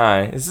actually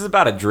this is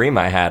about a dream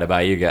I had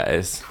about you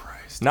guys.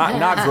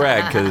 Not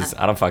Greg, because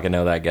I don't fucking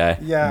know that guy.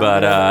 Yeah.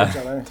 But we know each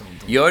other.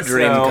 Your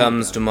dream So-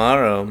 comes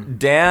tomorrow.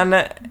 Dan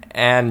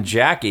and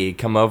Jackie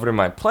come over to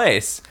my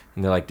place,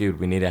 and they're like, dude,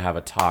 we need to have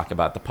a talk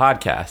about the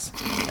podcast.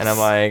 And I'm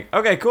like,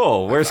 okay,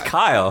 cool. Where's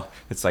Kyle?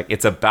 It's like,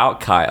 it's about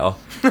Kyle.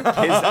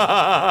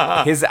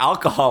 His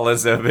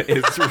alcoholism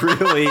is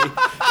really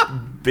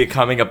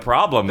becoming a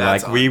problem.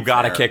 That's like, we've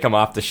got to unfair. kick him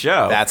off the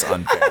show. That's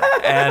unfair.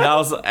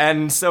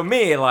 And so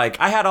me, like,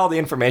 I had all the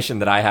information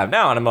that I have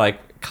now, and I'm like,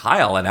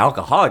 Kyle, an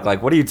alcoholic?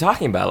 Like, what are you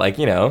talking about? Like,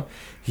 you know,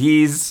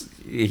 he's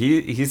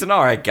an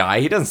all right guy.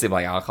 He doesn't seem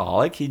like an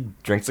alcoholic. He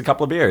drinks a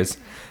couple of beers.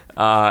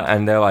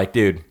 And they're like,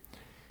 dude,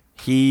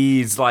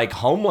 he's like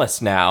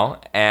homeless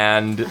now,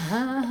 and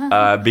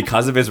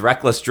because of his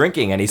reckless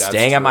drinking, and he's That's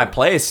staying at my true.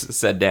 place,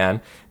 said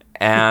Dan.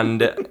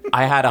 And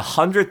I had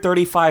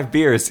 135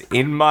 beers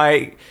in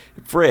my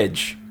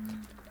fridge,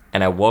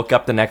 and I woke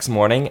up the next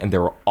morning, and they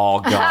were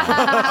all gone.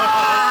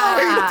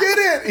 Oh, he did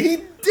it! He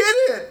did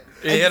it!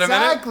 You hit a minute?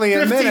 Exactly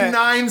a minute.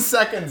 59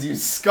 seconds, you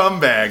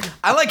scumbag.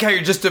 I like how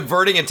you're just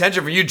diverting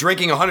attention from you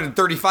drinking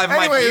 135 of my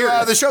Anyway,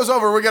 beers. the show's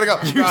over. We gotta go.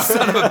 You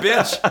son of a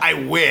bitch. I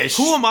wish.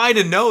 Who am I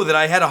to know that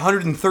I had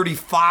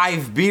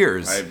 135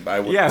 beers?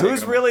 I would Yeah, take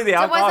who's them. really the was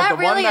alcoholic? that The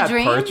one really a that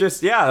dream?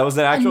 purchased? Yeah, that was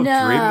an actual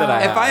No. dream that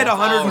I had. If I had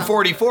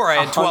 144, I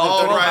had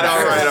 12. All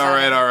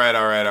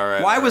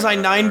right. Why was I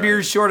 9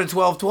 beers short of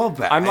 12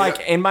 pack? I'm like,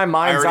 in my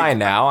mind's eye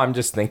now, I'm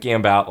just thinking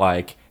about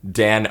like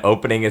Dan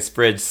opening his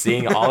fridge,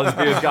 seeing all his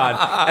beers gone,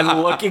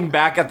 and looking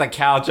back at the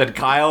couch, and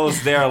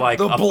Kyle's there like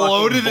the a fucking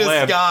bloatedest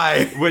blimp,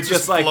 guy. with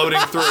just like floating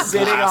through a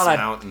sitting glass on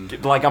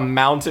mountain. like a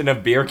mountain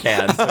of beer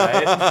cans,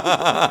 right?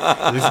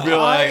 Just be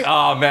like,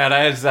 oh man,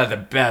 I just had the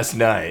best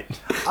night.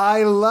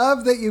 I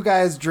love that you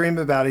guys dream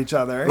about each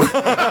other.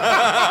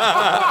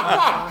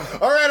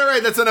 All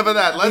right. That's enough of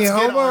that. Let's The get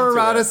on to it.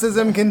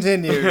 homoeroticism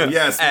continues.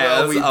 Yes,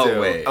 well, As we do.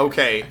 always.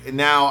 Okay,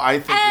 now I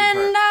think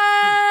we've heard.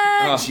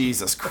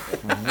 Jesus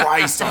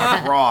Christ on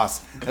a cross.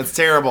 That's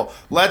terrible.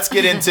 Let's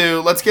get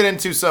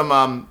into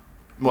some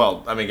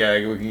well, I mean,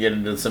 we can get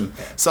into some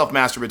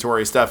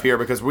self-masturbatory stuff here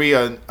because we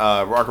Rock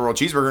and Roll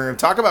Cheeseburger are going to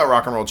talk about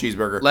Rock and Roll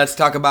Cheeseburger. Let's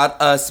talk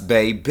about us,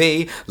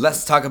 baby.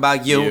 Let's talk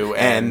about you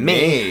and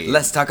me.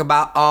 Let's talk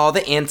about all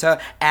the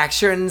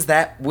interactions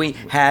that we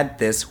had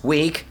this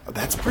week.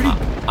 That's pretty.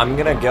 I'm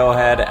gonna go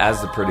ahead as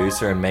the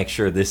producer and make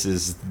sure this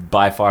is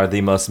by far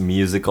the most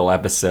musical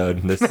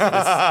episode. None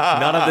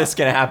of this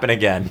can happen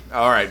again.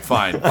 All right,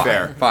 fine,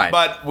 fair. Fine.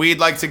 But we'd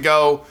like to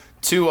go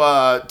to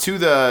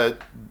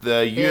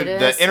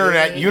the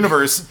internet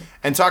universe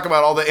and talk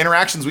about all the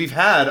interactions we've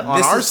had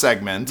on our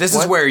segment. This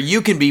is where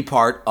you can be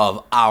part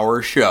of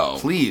our show.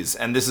 Please,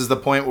 and this is the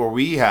point where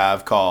we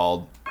have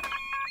called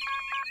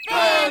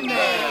And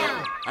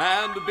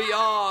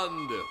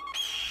beyond.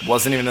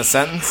 wasn't even a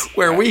sentence.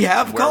 Where we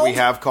have Where called? we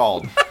have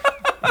called.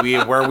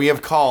 Where we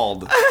have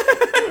called.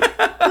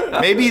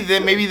 Maybe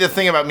the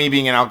thing about me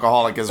being an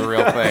alcoholic is a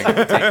real thing.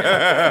 Maybe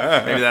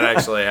that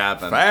actually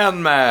happened.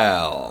 Fan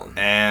mail.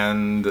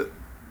 And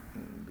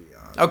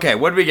Okay,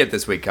 what did we get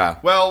this week, Kyle?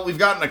 well, we've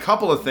gotten a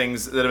couple of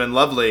things that have been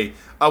lovely.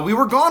 We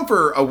were gone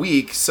for a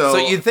week, So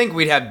you'd think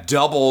we'd have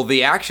double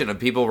the action of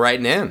people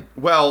writing in.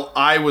 well,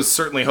 I was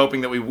certainly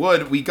hoping that we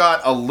would. We got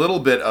a little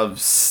bit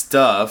of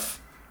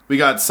stuff. We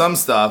got some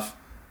stuff.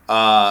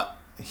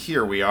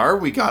 Here we are.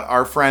 We got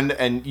our friend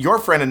and your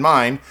friend and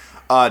mine,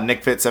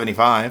 Nick Fit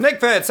 75. Nick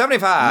Fit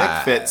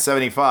 75. Nick Fit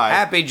 75.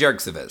 Happy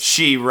Jerksivus.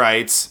 She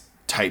writes,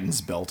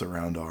 tightens belt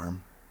around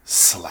arm,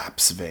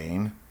 slaps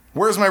vein.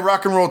 Where's my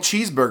rock and roll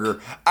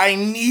cheeseburger? I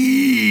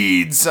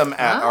need some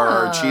at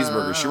RR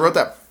cheeseburger. She wrote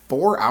that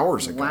 4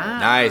 hours ago. Wow.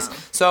 Nice.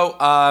 So,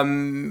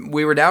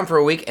 we were down for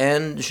a week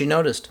and she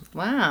noticed.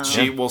 Wow.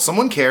 Well,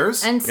 someone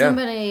cares. And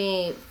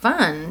somebody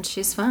fun.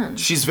 She's fun.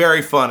 She's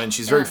very fun and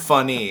she's very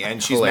funny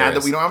and she's mad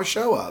Hilarious. that we don't have a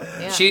show up.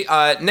 Yeah. She,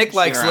 Nick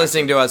likes interacts.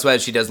 listening to us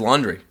as she does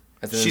laundry.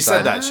 She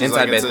said that. She's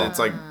inside like, baseball.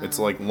 it's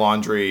like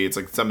laundry. It's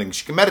like something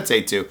she can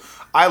meditate to.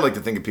 I like to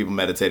think of people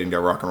meditating to a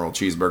rock and roll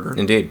cheeseburger.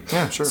 Indeed.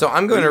 Yeah, sure. So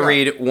I'm going to What do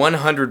you read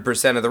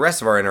 100% of the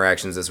rest of our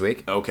interactions this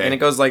week. Okay. And it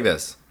goes like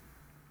this.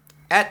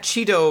 At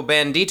Cheeto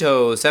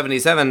Bandito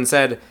 77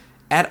 said,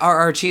 at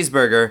RR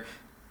Cheeseburger,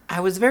 I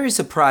was very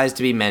surprised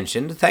to be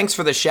mentioned. Thanks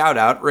for the shout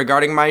out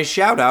regarding my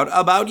shout out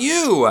about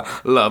you.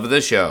 Love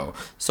the show.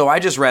 So I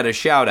just read a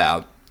shout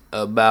out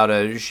about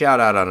a shout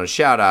out on a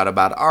shout out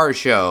about our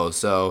show.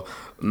 So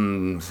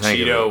thank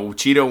you.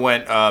 Cheeto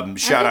went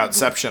shout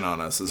outception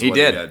on us. Is He what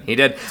did. He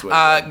did. what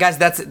he did. Guys,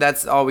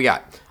 that's all we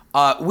got.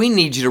 We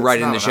need you to write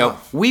in not the show.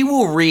 enough. We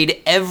will read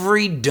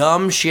every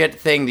dumb shit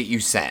thing that you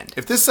send.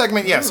 If this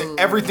segment, yes,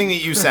 everything that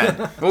you send,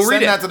 We'll send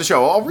read it. that to the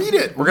show. I'll read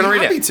it. We're gonna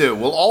read happy it. to.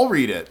 We'll all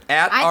read it.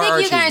 At I RR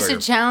think you guys Cheeseburger.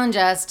 should challenge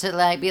us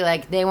to be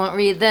like, they won't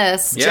read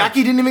this. Yeah.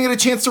 Jackie didn't even get a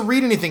chance to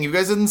read anything. You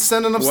guys didn't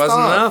send enough Wasn't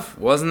stuff. enough.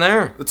 Wasn't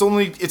there. It's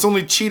only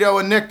Cheeto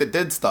and Nick that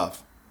did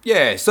stuff.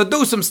 Yeah, so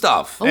do some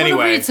stuff. I want to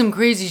Anyway. read some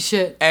crazy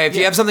shit. If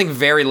you have something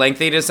very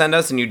lengthy to send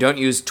us and you don't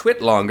use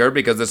Twit longer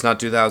because it's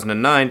not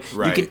 2009,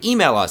 Right. you can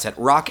email us at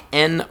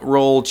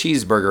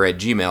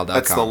rocknrollcheeseburger@gmail.com.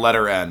 That's the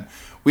letter N.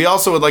 We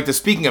also would like to,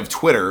 speaking of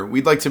Twitter,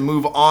 we'd like to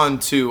move on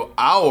to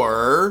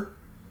our...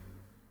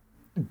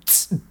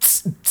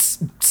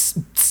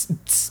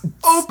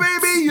 Oh,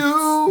 baby,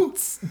 you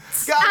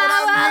got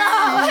what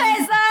I need.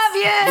 Always love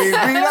you. We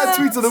read our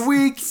tweets of the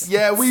week.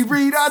 Yeah, we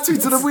read our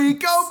tweets of the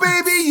week. Oh,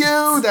 baby,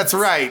 you. That's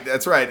right.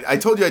 That's right. I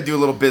told you I'd do a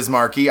little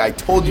Bismarcky. I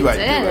told you I'd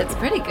do it. It's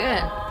pretty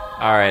good.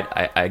 All right,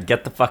 I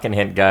get the fucking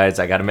hint, guys.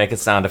 I got to make a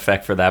sound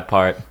effect for that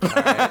part. We're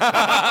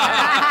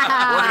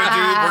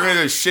gonna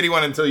do a shitty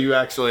one until you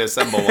actually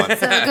assemble one.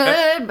 So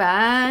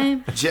goodbye.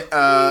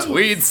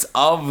 Tweets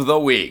of the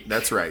week.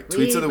 That's right. We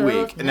Tweets of the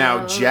both week. Now,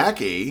 know.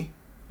 Jackie,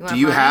 want do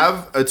you mine?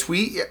 have a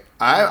tweet? We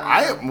all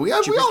have pick your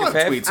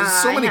fave? tweets. There's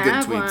so I many good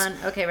have tweets. one.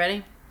 Okay,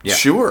 ready? Yeah.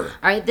 Sure. All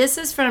right, this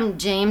is from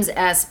James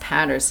S.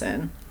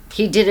 Patterson.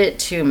 He did it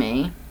to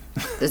me.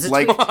 This is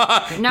Like,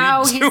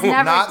 no, he's never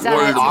not done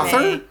word it to author?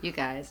 me. You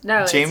guys,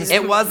 no, James- It's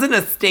It wasn't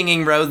a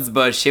stinging rose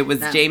bush. It was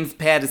No. James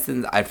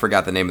Patterson. I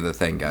forgot the name of the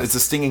thing, guys. it's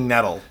a stinging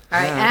nettle. all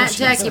right, at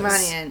Jackie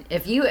Monahan.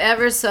 If you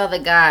ever saw the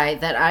guy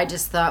that I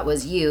just thought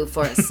was you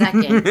for a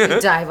second,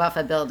 you'd dive off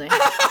a building.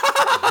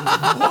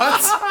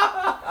 What?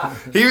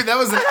 That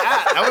was an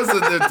at. That was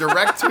a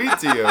direct tweet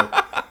to you.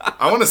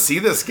 I want to see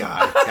this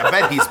guy. I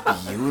bet he's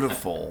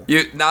beautiful.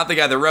 Not the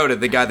guy that wrote it,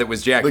 the guy that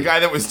was Jackie. The guy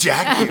that was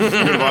Jackie was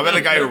beautiful. I bet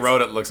the guy who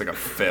wrote it looks like a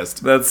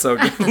fist. That's so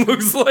good.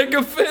 Looks like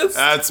a fist.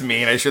 That's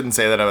mean. I shouldn't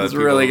say that about That's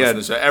people really who listen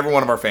good. to the show. Every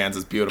one of our fans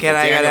is beautiful. Can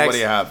I Daniel, get what do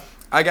you have?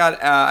 I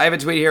have a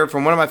tweet here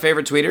from one of my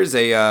favorite tweeters,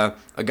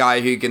 a guy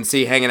who you can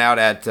see hanging out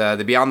at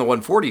the Beyond the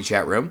 140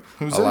 chat room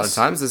a lot of this?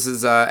 times. This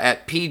is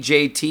at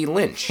PJT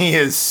Lynch. He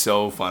is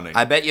so funny.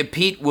 I bet you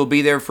Pete will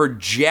be there for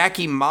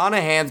Jackie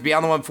Monahan's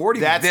Beyond the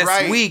 140 That's this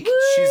right. week.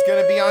 She's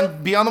going to be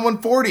on Beyond the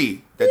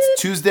 140.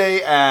 That's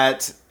Tuesday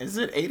at, is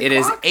it 8 It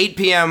is o'clock? 8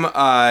 p.m.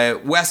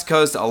 West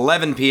Coast,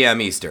 11 p.m.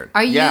 Eastern.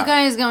 Are you Yeah.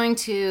 guys going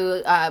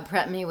to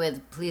prep me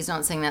with "Please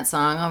Don't Sing That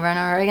Song" over and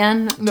over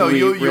again? No, Do we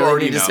you really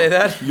already need to know. say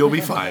that? You'll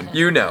be fine.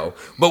 You know.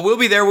 But we'll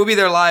be there. We'll be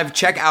there live.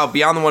 Check out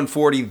Beyond the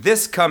 140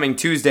 this coming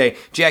Tuesday.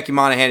 Jackie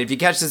Monahan. If you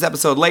catch this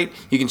episode late,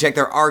 you can check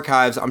their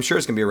archives. I'm sure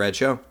it's going to be a rad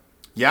show.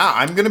 Yeah,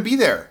 I'm going to be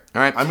there.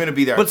 All right. I'm going to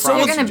be there. But I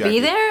someone's promise You're you, gonna be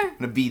Jackie. there? I'm going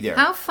to be there.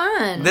 How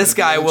fun! This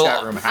guy in the will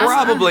chat room.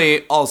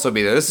 probably also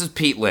be there. This is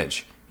Pete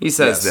Lynch. He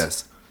says Yes.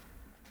 this.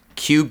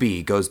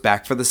 QB goes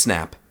back for the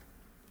snap.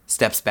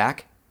 Steps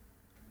back.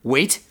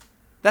 Wait,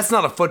 that's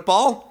not a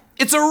football.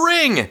 It's a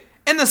ring.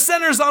 And and the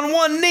center's on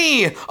one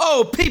knee.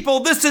 Oh, people,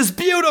 this is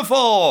beautiful.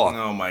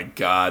 Oh my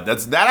God,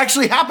 that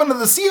actually happened to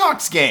the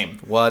Seahawks game.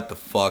 What the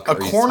fuck? A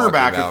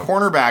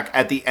cornerback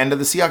at the end of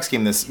the Seahawks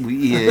game.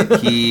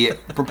 He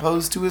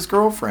proposed to his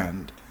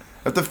girlfriend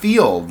at the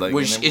field. Like,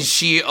 Is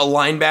she a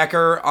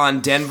linebacker on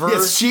Denver?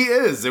 Yes, she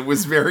is. It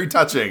was very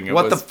touching.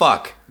 What the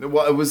fuck?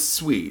 Well, it was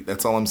sweet.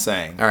 That's all I'm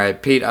saying. All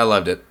right, Pete, I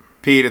loved it.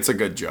 Pete, it's a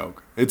good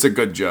joke. It's a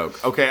good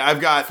joke. Okay, I've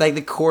got. It's like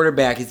the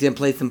quarterback. He's gonna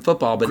play some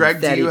football, but Greg,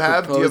 instead do you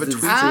have a proposes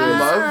tweet to you his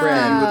love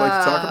friend. you would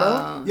like to talk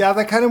about? Yeah,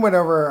 that kind of went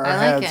over our I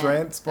like heads, it.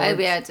 right? Sports.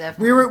 Yeah,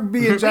 definitely. We were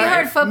being We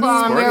heard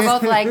football and we were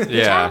both like,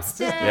 Yeah.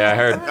 chopsticks. Yeah, I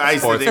heard I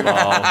used to sports think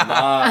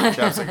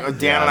ball.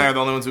 Dan and I are the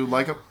only ones who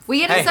like him. We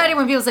get excited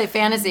when people say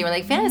fantasy. We're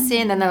like, fantasy,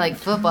 and then they're like,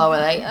 football.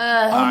 We're like,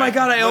 Oh my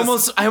god! I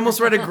almost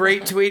read a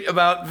great tweet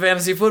about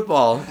fantasy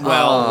football.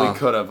 Well, we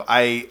could have.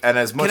 And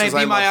as much Can I as be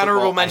I my love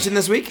honorable football, mention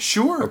this week?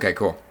 Sure. Okay,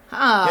 cool.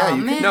 Yeah,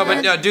 you can. No,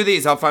 but no, do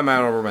these. I'll find my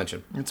honorable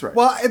mention. That's right.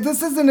 Well,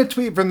 this isn't a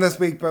tweet from this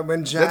week, but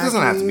when Jackie,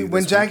 doesn't have to be this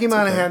when week. Jackie It's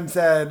okay. Monahan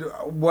said,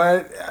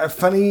 "What a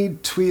funny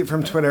tweet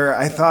from Twitter,"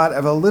 I thought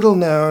of a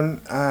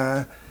little-known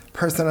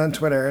person on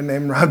Twitter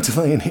named Rob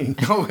Delaney.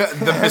 Oh,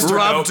 the Mr.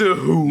 Rob to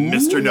who?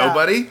 Mr.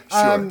 Nobody?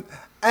 Sure.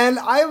 And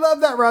I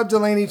love that Rob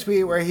Delaney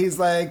tweet where he's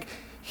like,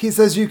 he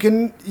says you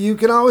can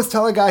always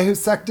tell a guy who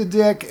sucked a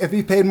dick if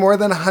he paid more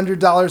than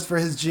 $100 for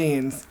his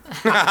jeans.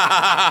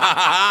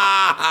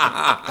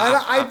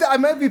 I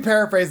might be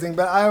paraphrasing,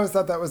 but I always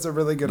thought that was a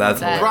really good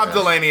That's one. hilarious. Rob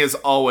Delaney is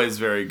always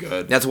very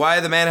good. That's why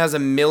the man has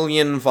 1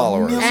 million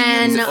followers.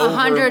 and He's over-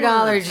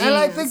 $100 jeans. And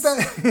I think that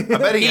I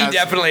bet He has.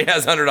 definitely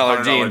has $100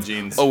 $100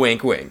 jeans. A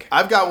wink, wink.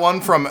 I've got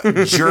one from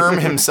Germ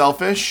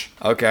Himselfish.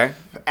 Okay.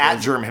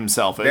 At Germ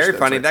Himselfish. Very That's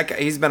funny. right. That guy,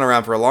 he's been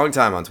around for a long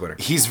time on Twitter.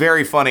 He's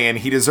very funny, and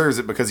he deserves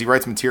it because he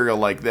writes material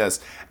like this.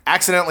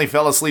 Accidentally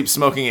fell asleep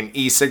smoking an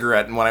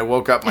e-cigarette, and when I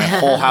woke up, my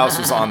whole house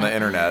was on the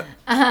internet.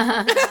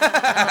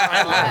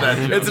 I love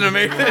that joke. It's an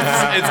amazing. It's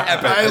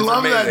epic. I It's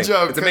love that amazing.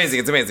 joke, It's amazing.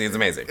 It's amazing. It's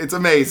amazing. It's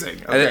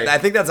amazing. Okay. I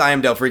think that's I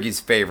Am Del Freaky's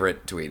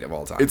favorite tweet of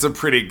all time. It's a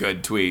pretty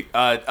good tweet.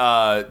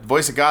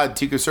 Voice of God,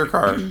 Tiku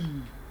Surkar.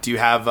 Do you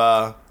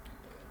have...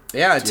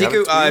 Yeah, Do you have a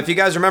Tiku, tweet? if you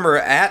guys remember,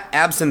 at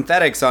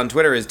Absynthetics on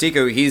Twitter is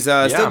Tiku. He's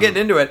still getting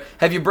into it.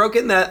 Have you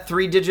broken that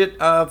 3-digit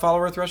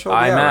follower threshold?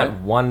 I'm Yeah, at right?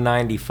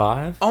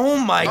 195. Oh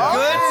my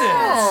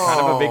goodness! Kind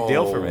of a big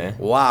deal for me.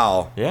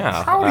 Wow.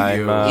 Yeah. How are I'm,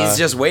 you? He's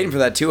just waiting for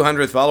that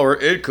 200th follower.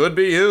 It could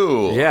be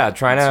you. Yeah,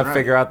 trying to right.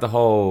 figure out the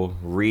whole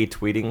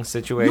retweeting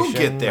situation. You'll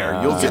get there.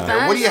 You'll get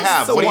there. What do you That's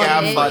have? so What do you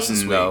have funny. for us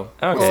this week? though.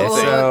 Okay,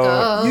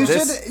 Oh,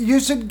 so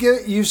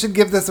you should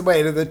give this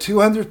away to the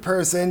 200th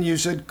person. You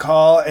should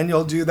call and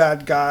you'll do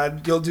the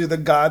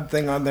God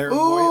thing on their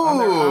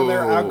on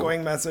their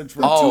outgoing message. For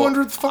Oh,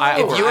 200th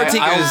follower. if you were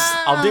Tiku's,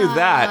 I'll do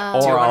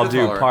that, or I'll 200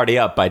 do follower. Party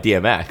Up by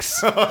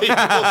DMX. You'll sing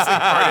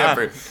Party Up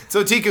for-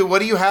 So, Tiku, what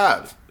do you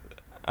have?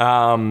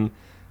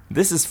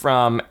 This is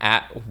from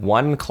at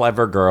One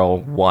Clever Girl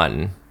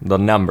 1, the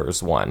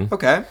numbers 1.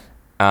 okay.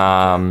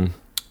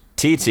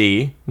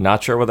 TT,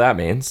 not sure what that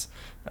means.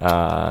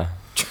 I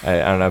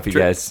don't know if you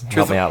guys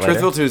help me out later.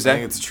 Truthful I think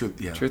Tuesday. it's true.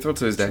 Yeah. Truthful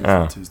Tuesday.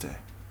 Oh. Tuesday.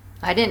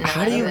 I didn't know.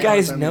 How do you either.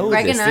 guys know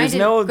Greg this? and I There's didn't-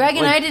 no. Greg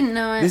and like, I didn't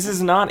know it. This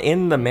is not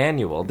in the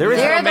manual. There is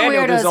They're no the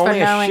manual. There's weirdos for only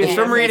a knowing shit. it. It's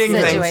from reading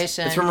things.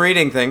 Situation. It's from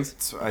reading things.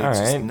 So I All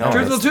just right, know no. this.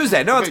 Truthful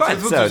Tuesday. No, it's Okay, fine.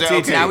 Truthful So,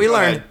 Tuesday. TT. Now we go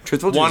learned. ahead.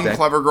 Truthful One Tuesday.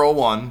 Clever Girl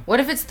 1. What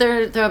if it's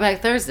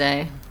Throwback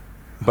Thursday?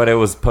 But it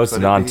was posted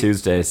Could it on be?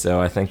 Tuesday,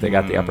 so I think they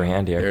got the upper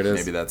hand here. There it is.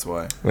 Maybe that's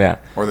why. Yeah.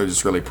 Or they're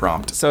just really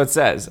prompt. So it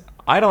says,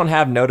 I don't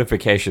have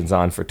notifications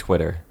on for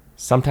Twitter.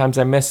 Sometimes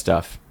I miss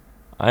stuff.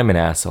 I'm an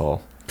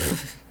asshole.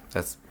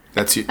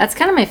 That's you. That's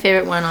kind of my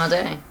favorite one all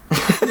day.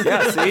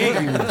 Yeah, see?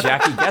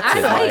 Jackie gets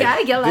it.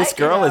 I get This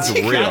girl is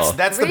real.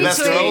 That's the best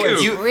Retweet.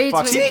 tweet. You,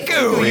 Retweet.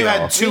 you Real.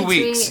 had 2 Retweet.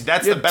 weeks.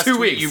 That's You the had best 2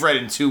 tweet weeks. you've read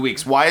in 2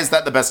 weeks. Why is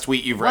that the best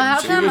tweet you've read Well, how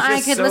in 2 come weeks? I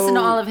just could listen to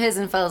so- all of his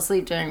and fell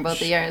asleep during both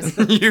the years?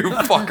 You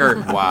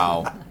fucker.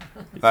 Wow.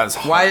 That's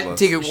Why,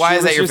 heartless. Tiku, why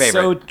is that your favorite?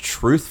 so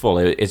truthful.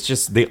 It's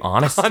just the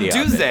honesty On of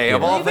Tuesday, it,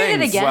 of all Will you read it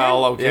things. again?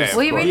 Well, okay. It's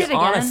Will you read the it again?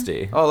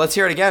 honesty. Oh, let's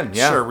hear it again.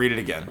 Yeah. Sure, read it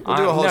again. We'll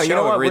do a whole no, show you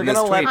know what? of We're reading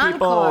gonna this let tweet.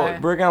 people. Encore.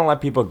 We're gonna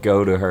let people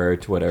go to her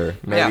Twitter.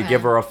 Maybe Yeah.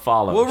 give her a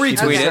follow. We'll She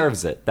retweet it.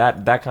 deserves it.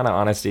 That kind of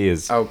honesty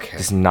is Okay.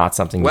 just not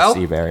something Well,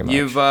 you see very much.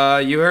 you've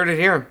you heard it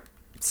here.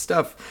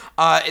 Stuff.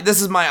 This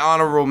is my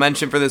honorable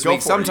mention for this Go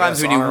week. for it, Sometimes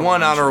yes, we do honorable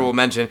one mention. honorable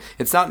mention.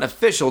 It's not an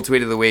official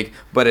tweet of the week,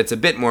 but it's a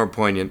bit more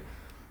poignant.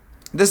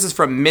 This is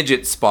from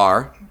Midget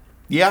Spar.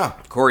 Yeah.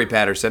 Corey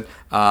Patterson.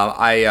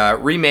 I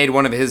remade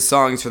one of his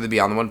songs for the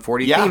Beyond the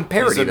 140 Yeah, theme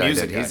parody he's a that I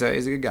music did. guy.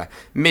 He's a good guy.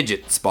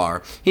 Midget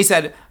Spar. He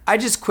said, I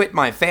just quit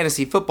my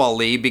fantasy football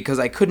league because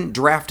I couldn't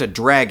draft a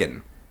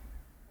dragon.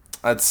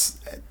 That's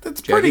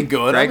pretty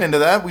good. Greg? I'm into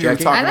that. We were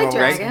Jackie? talking I like about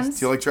dragons.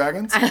 Do you like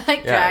dragons? I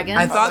like dragons.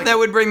 I thought that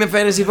would bring the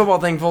fantasy football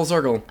thing full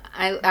circle.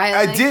 I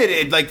I like- did.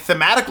 It like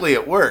thematically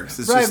it works.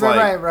 It's Right, just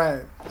like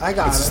right. I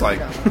got It's it.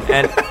 like- I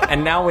got it.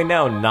 and now we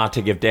know not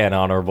to give Dan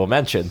honorable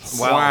mentions.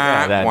 Well,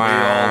 yeah, that- we all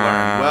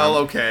learned. Well,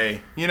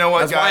 okay. You know what,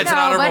 That's why guys? it's an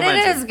No, honorable but it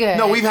mention. is good.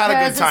 No, we've had a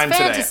because good time it's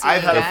today. fantasy,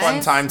 I've had a fun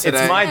guys. time today.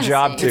 It's my Fantasy.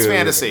 job to It's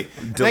fantasy.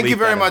 Thank delete you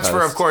very that much for,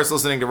 post. of course,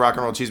 listening to Rock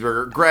and Roll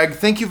Cheeseburger. Greg,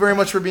 thank you very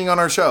much for being on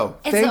our show.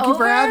 It's Thank you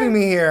for over? having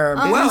me here.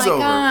 Oh It my is over.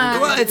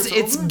 God. Well,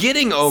 it's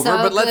getting over, So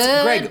but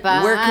let's, Greg,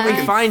 where can we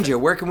goodbye. find you?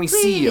 Where can we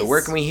see you? Please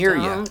Where can we hear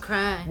you? Don't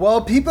cry.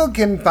 Well, people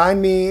can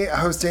find me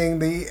hosting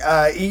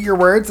the Eat Your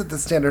Words at the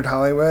Standard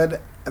Hollywood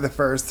the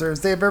first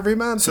Thursday of every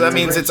month. So that It's a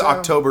means great it's show.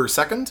 October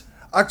 2nd?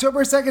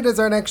 October 2nd is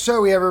our next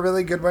show. We have a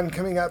really good one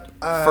coming up.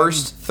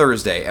 First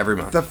Thursday every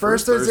month. The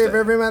first Thursday of Thursday.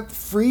 every month,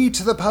 free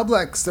to the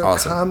public. So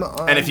Awesome. come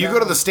on. And if you go to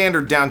down. the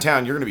Standard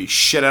downtown, you're going to be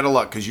shit out of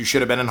luck because you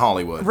should have been in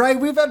Hollywood. Right,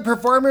 we've had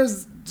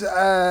performers.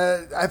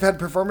 I've had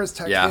performers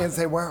text Yeah. me and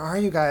say, "Where are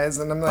you guys?"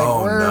 And I'm like,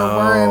 Oh,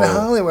 we're in no.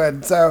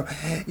 Hollywood." So,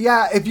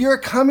 yeah, if you're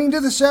coming to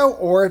the show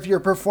or if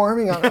you're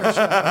performing on our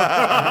show,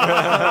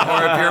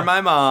 Or if you're my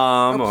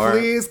mom, or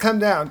please come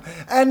down.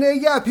 And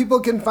yeah,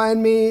 people can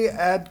find me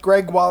at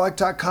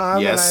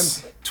gregwallach.com. Yes.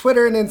 And I'm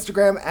Twitter and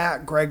Instagram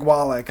at Greg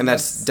Wallach. and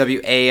that's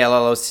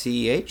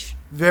WALLOCH.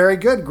 very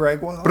good,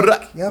 Greg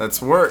Wallach. Yep.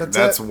 That's word.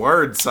 That's it.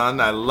 word, son.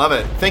 I love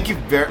it. Thank you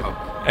very much.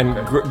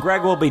 And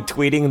Greg will be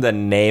tweeting the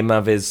name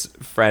of his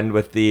friend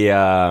with the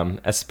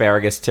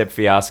asparagus tip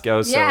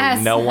fiasco, so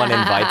Yes. no one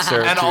invites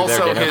her And to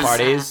also their dinner his,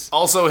 parties.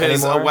 also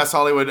his anymore. West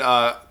Hollywood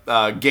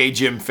gay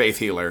gym faith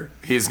healer.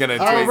 He's going to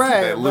tweet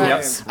right, Lou.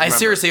 right. I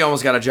seriously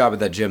almost got a job at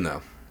that gym,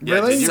 though. Yeah,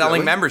 Really? did you Selling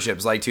really?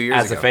 memberships like 2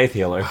 years As ago. a faith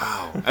healer.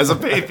 As a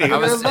faith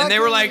healer. And they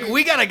were like,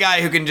 "We got a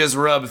guy who can just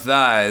rub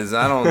thighs."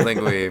 I don't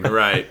think we.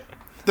 Right.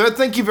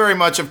 Thank you very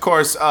much, of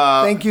course.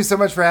 Thank you so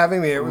much for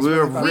having me. It was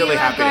We're really fun. really we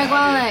love happy to Greg have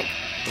Wallach.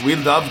 you. We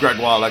love Greg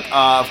Wallach.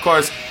 Of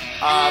course,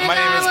 my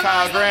name is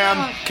Kyle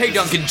Graham. K.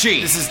 Duncan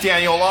G. This is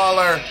Daniel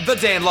Lawler. the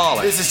Dan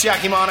Lawler. This is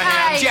Jackie Monahan.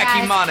 Hi, Jackie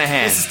guys.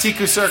 Monahan. This is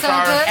Tiku So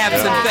Sarkar. good.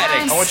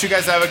 Absynthetics. I want you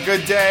guys to have a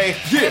good day.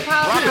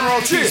 Rock and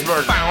roll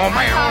cheeseburger.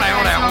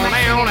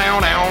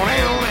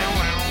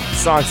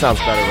 Song sounds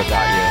better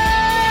without you.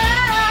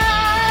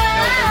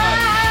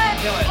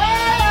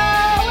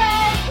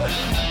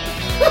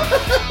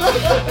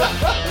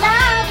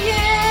 Love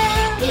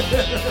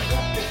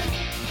you.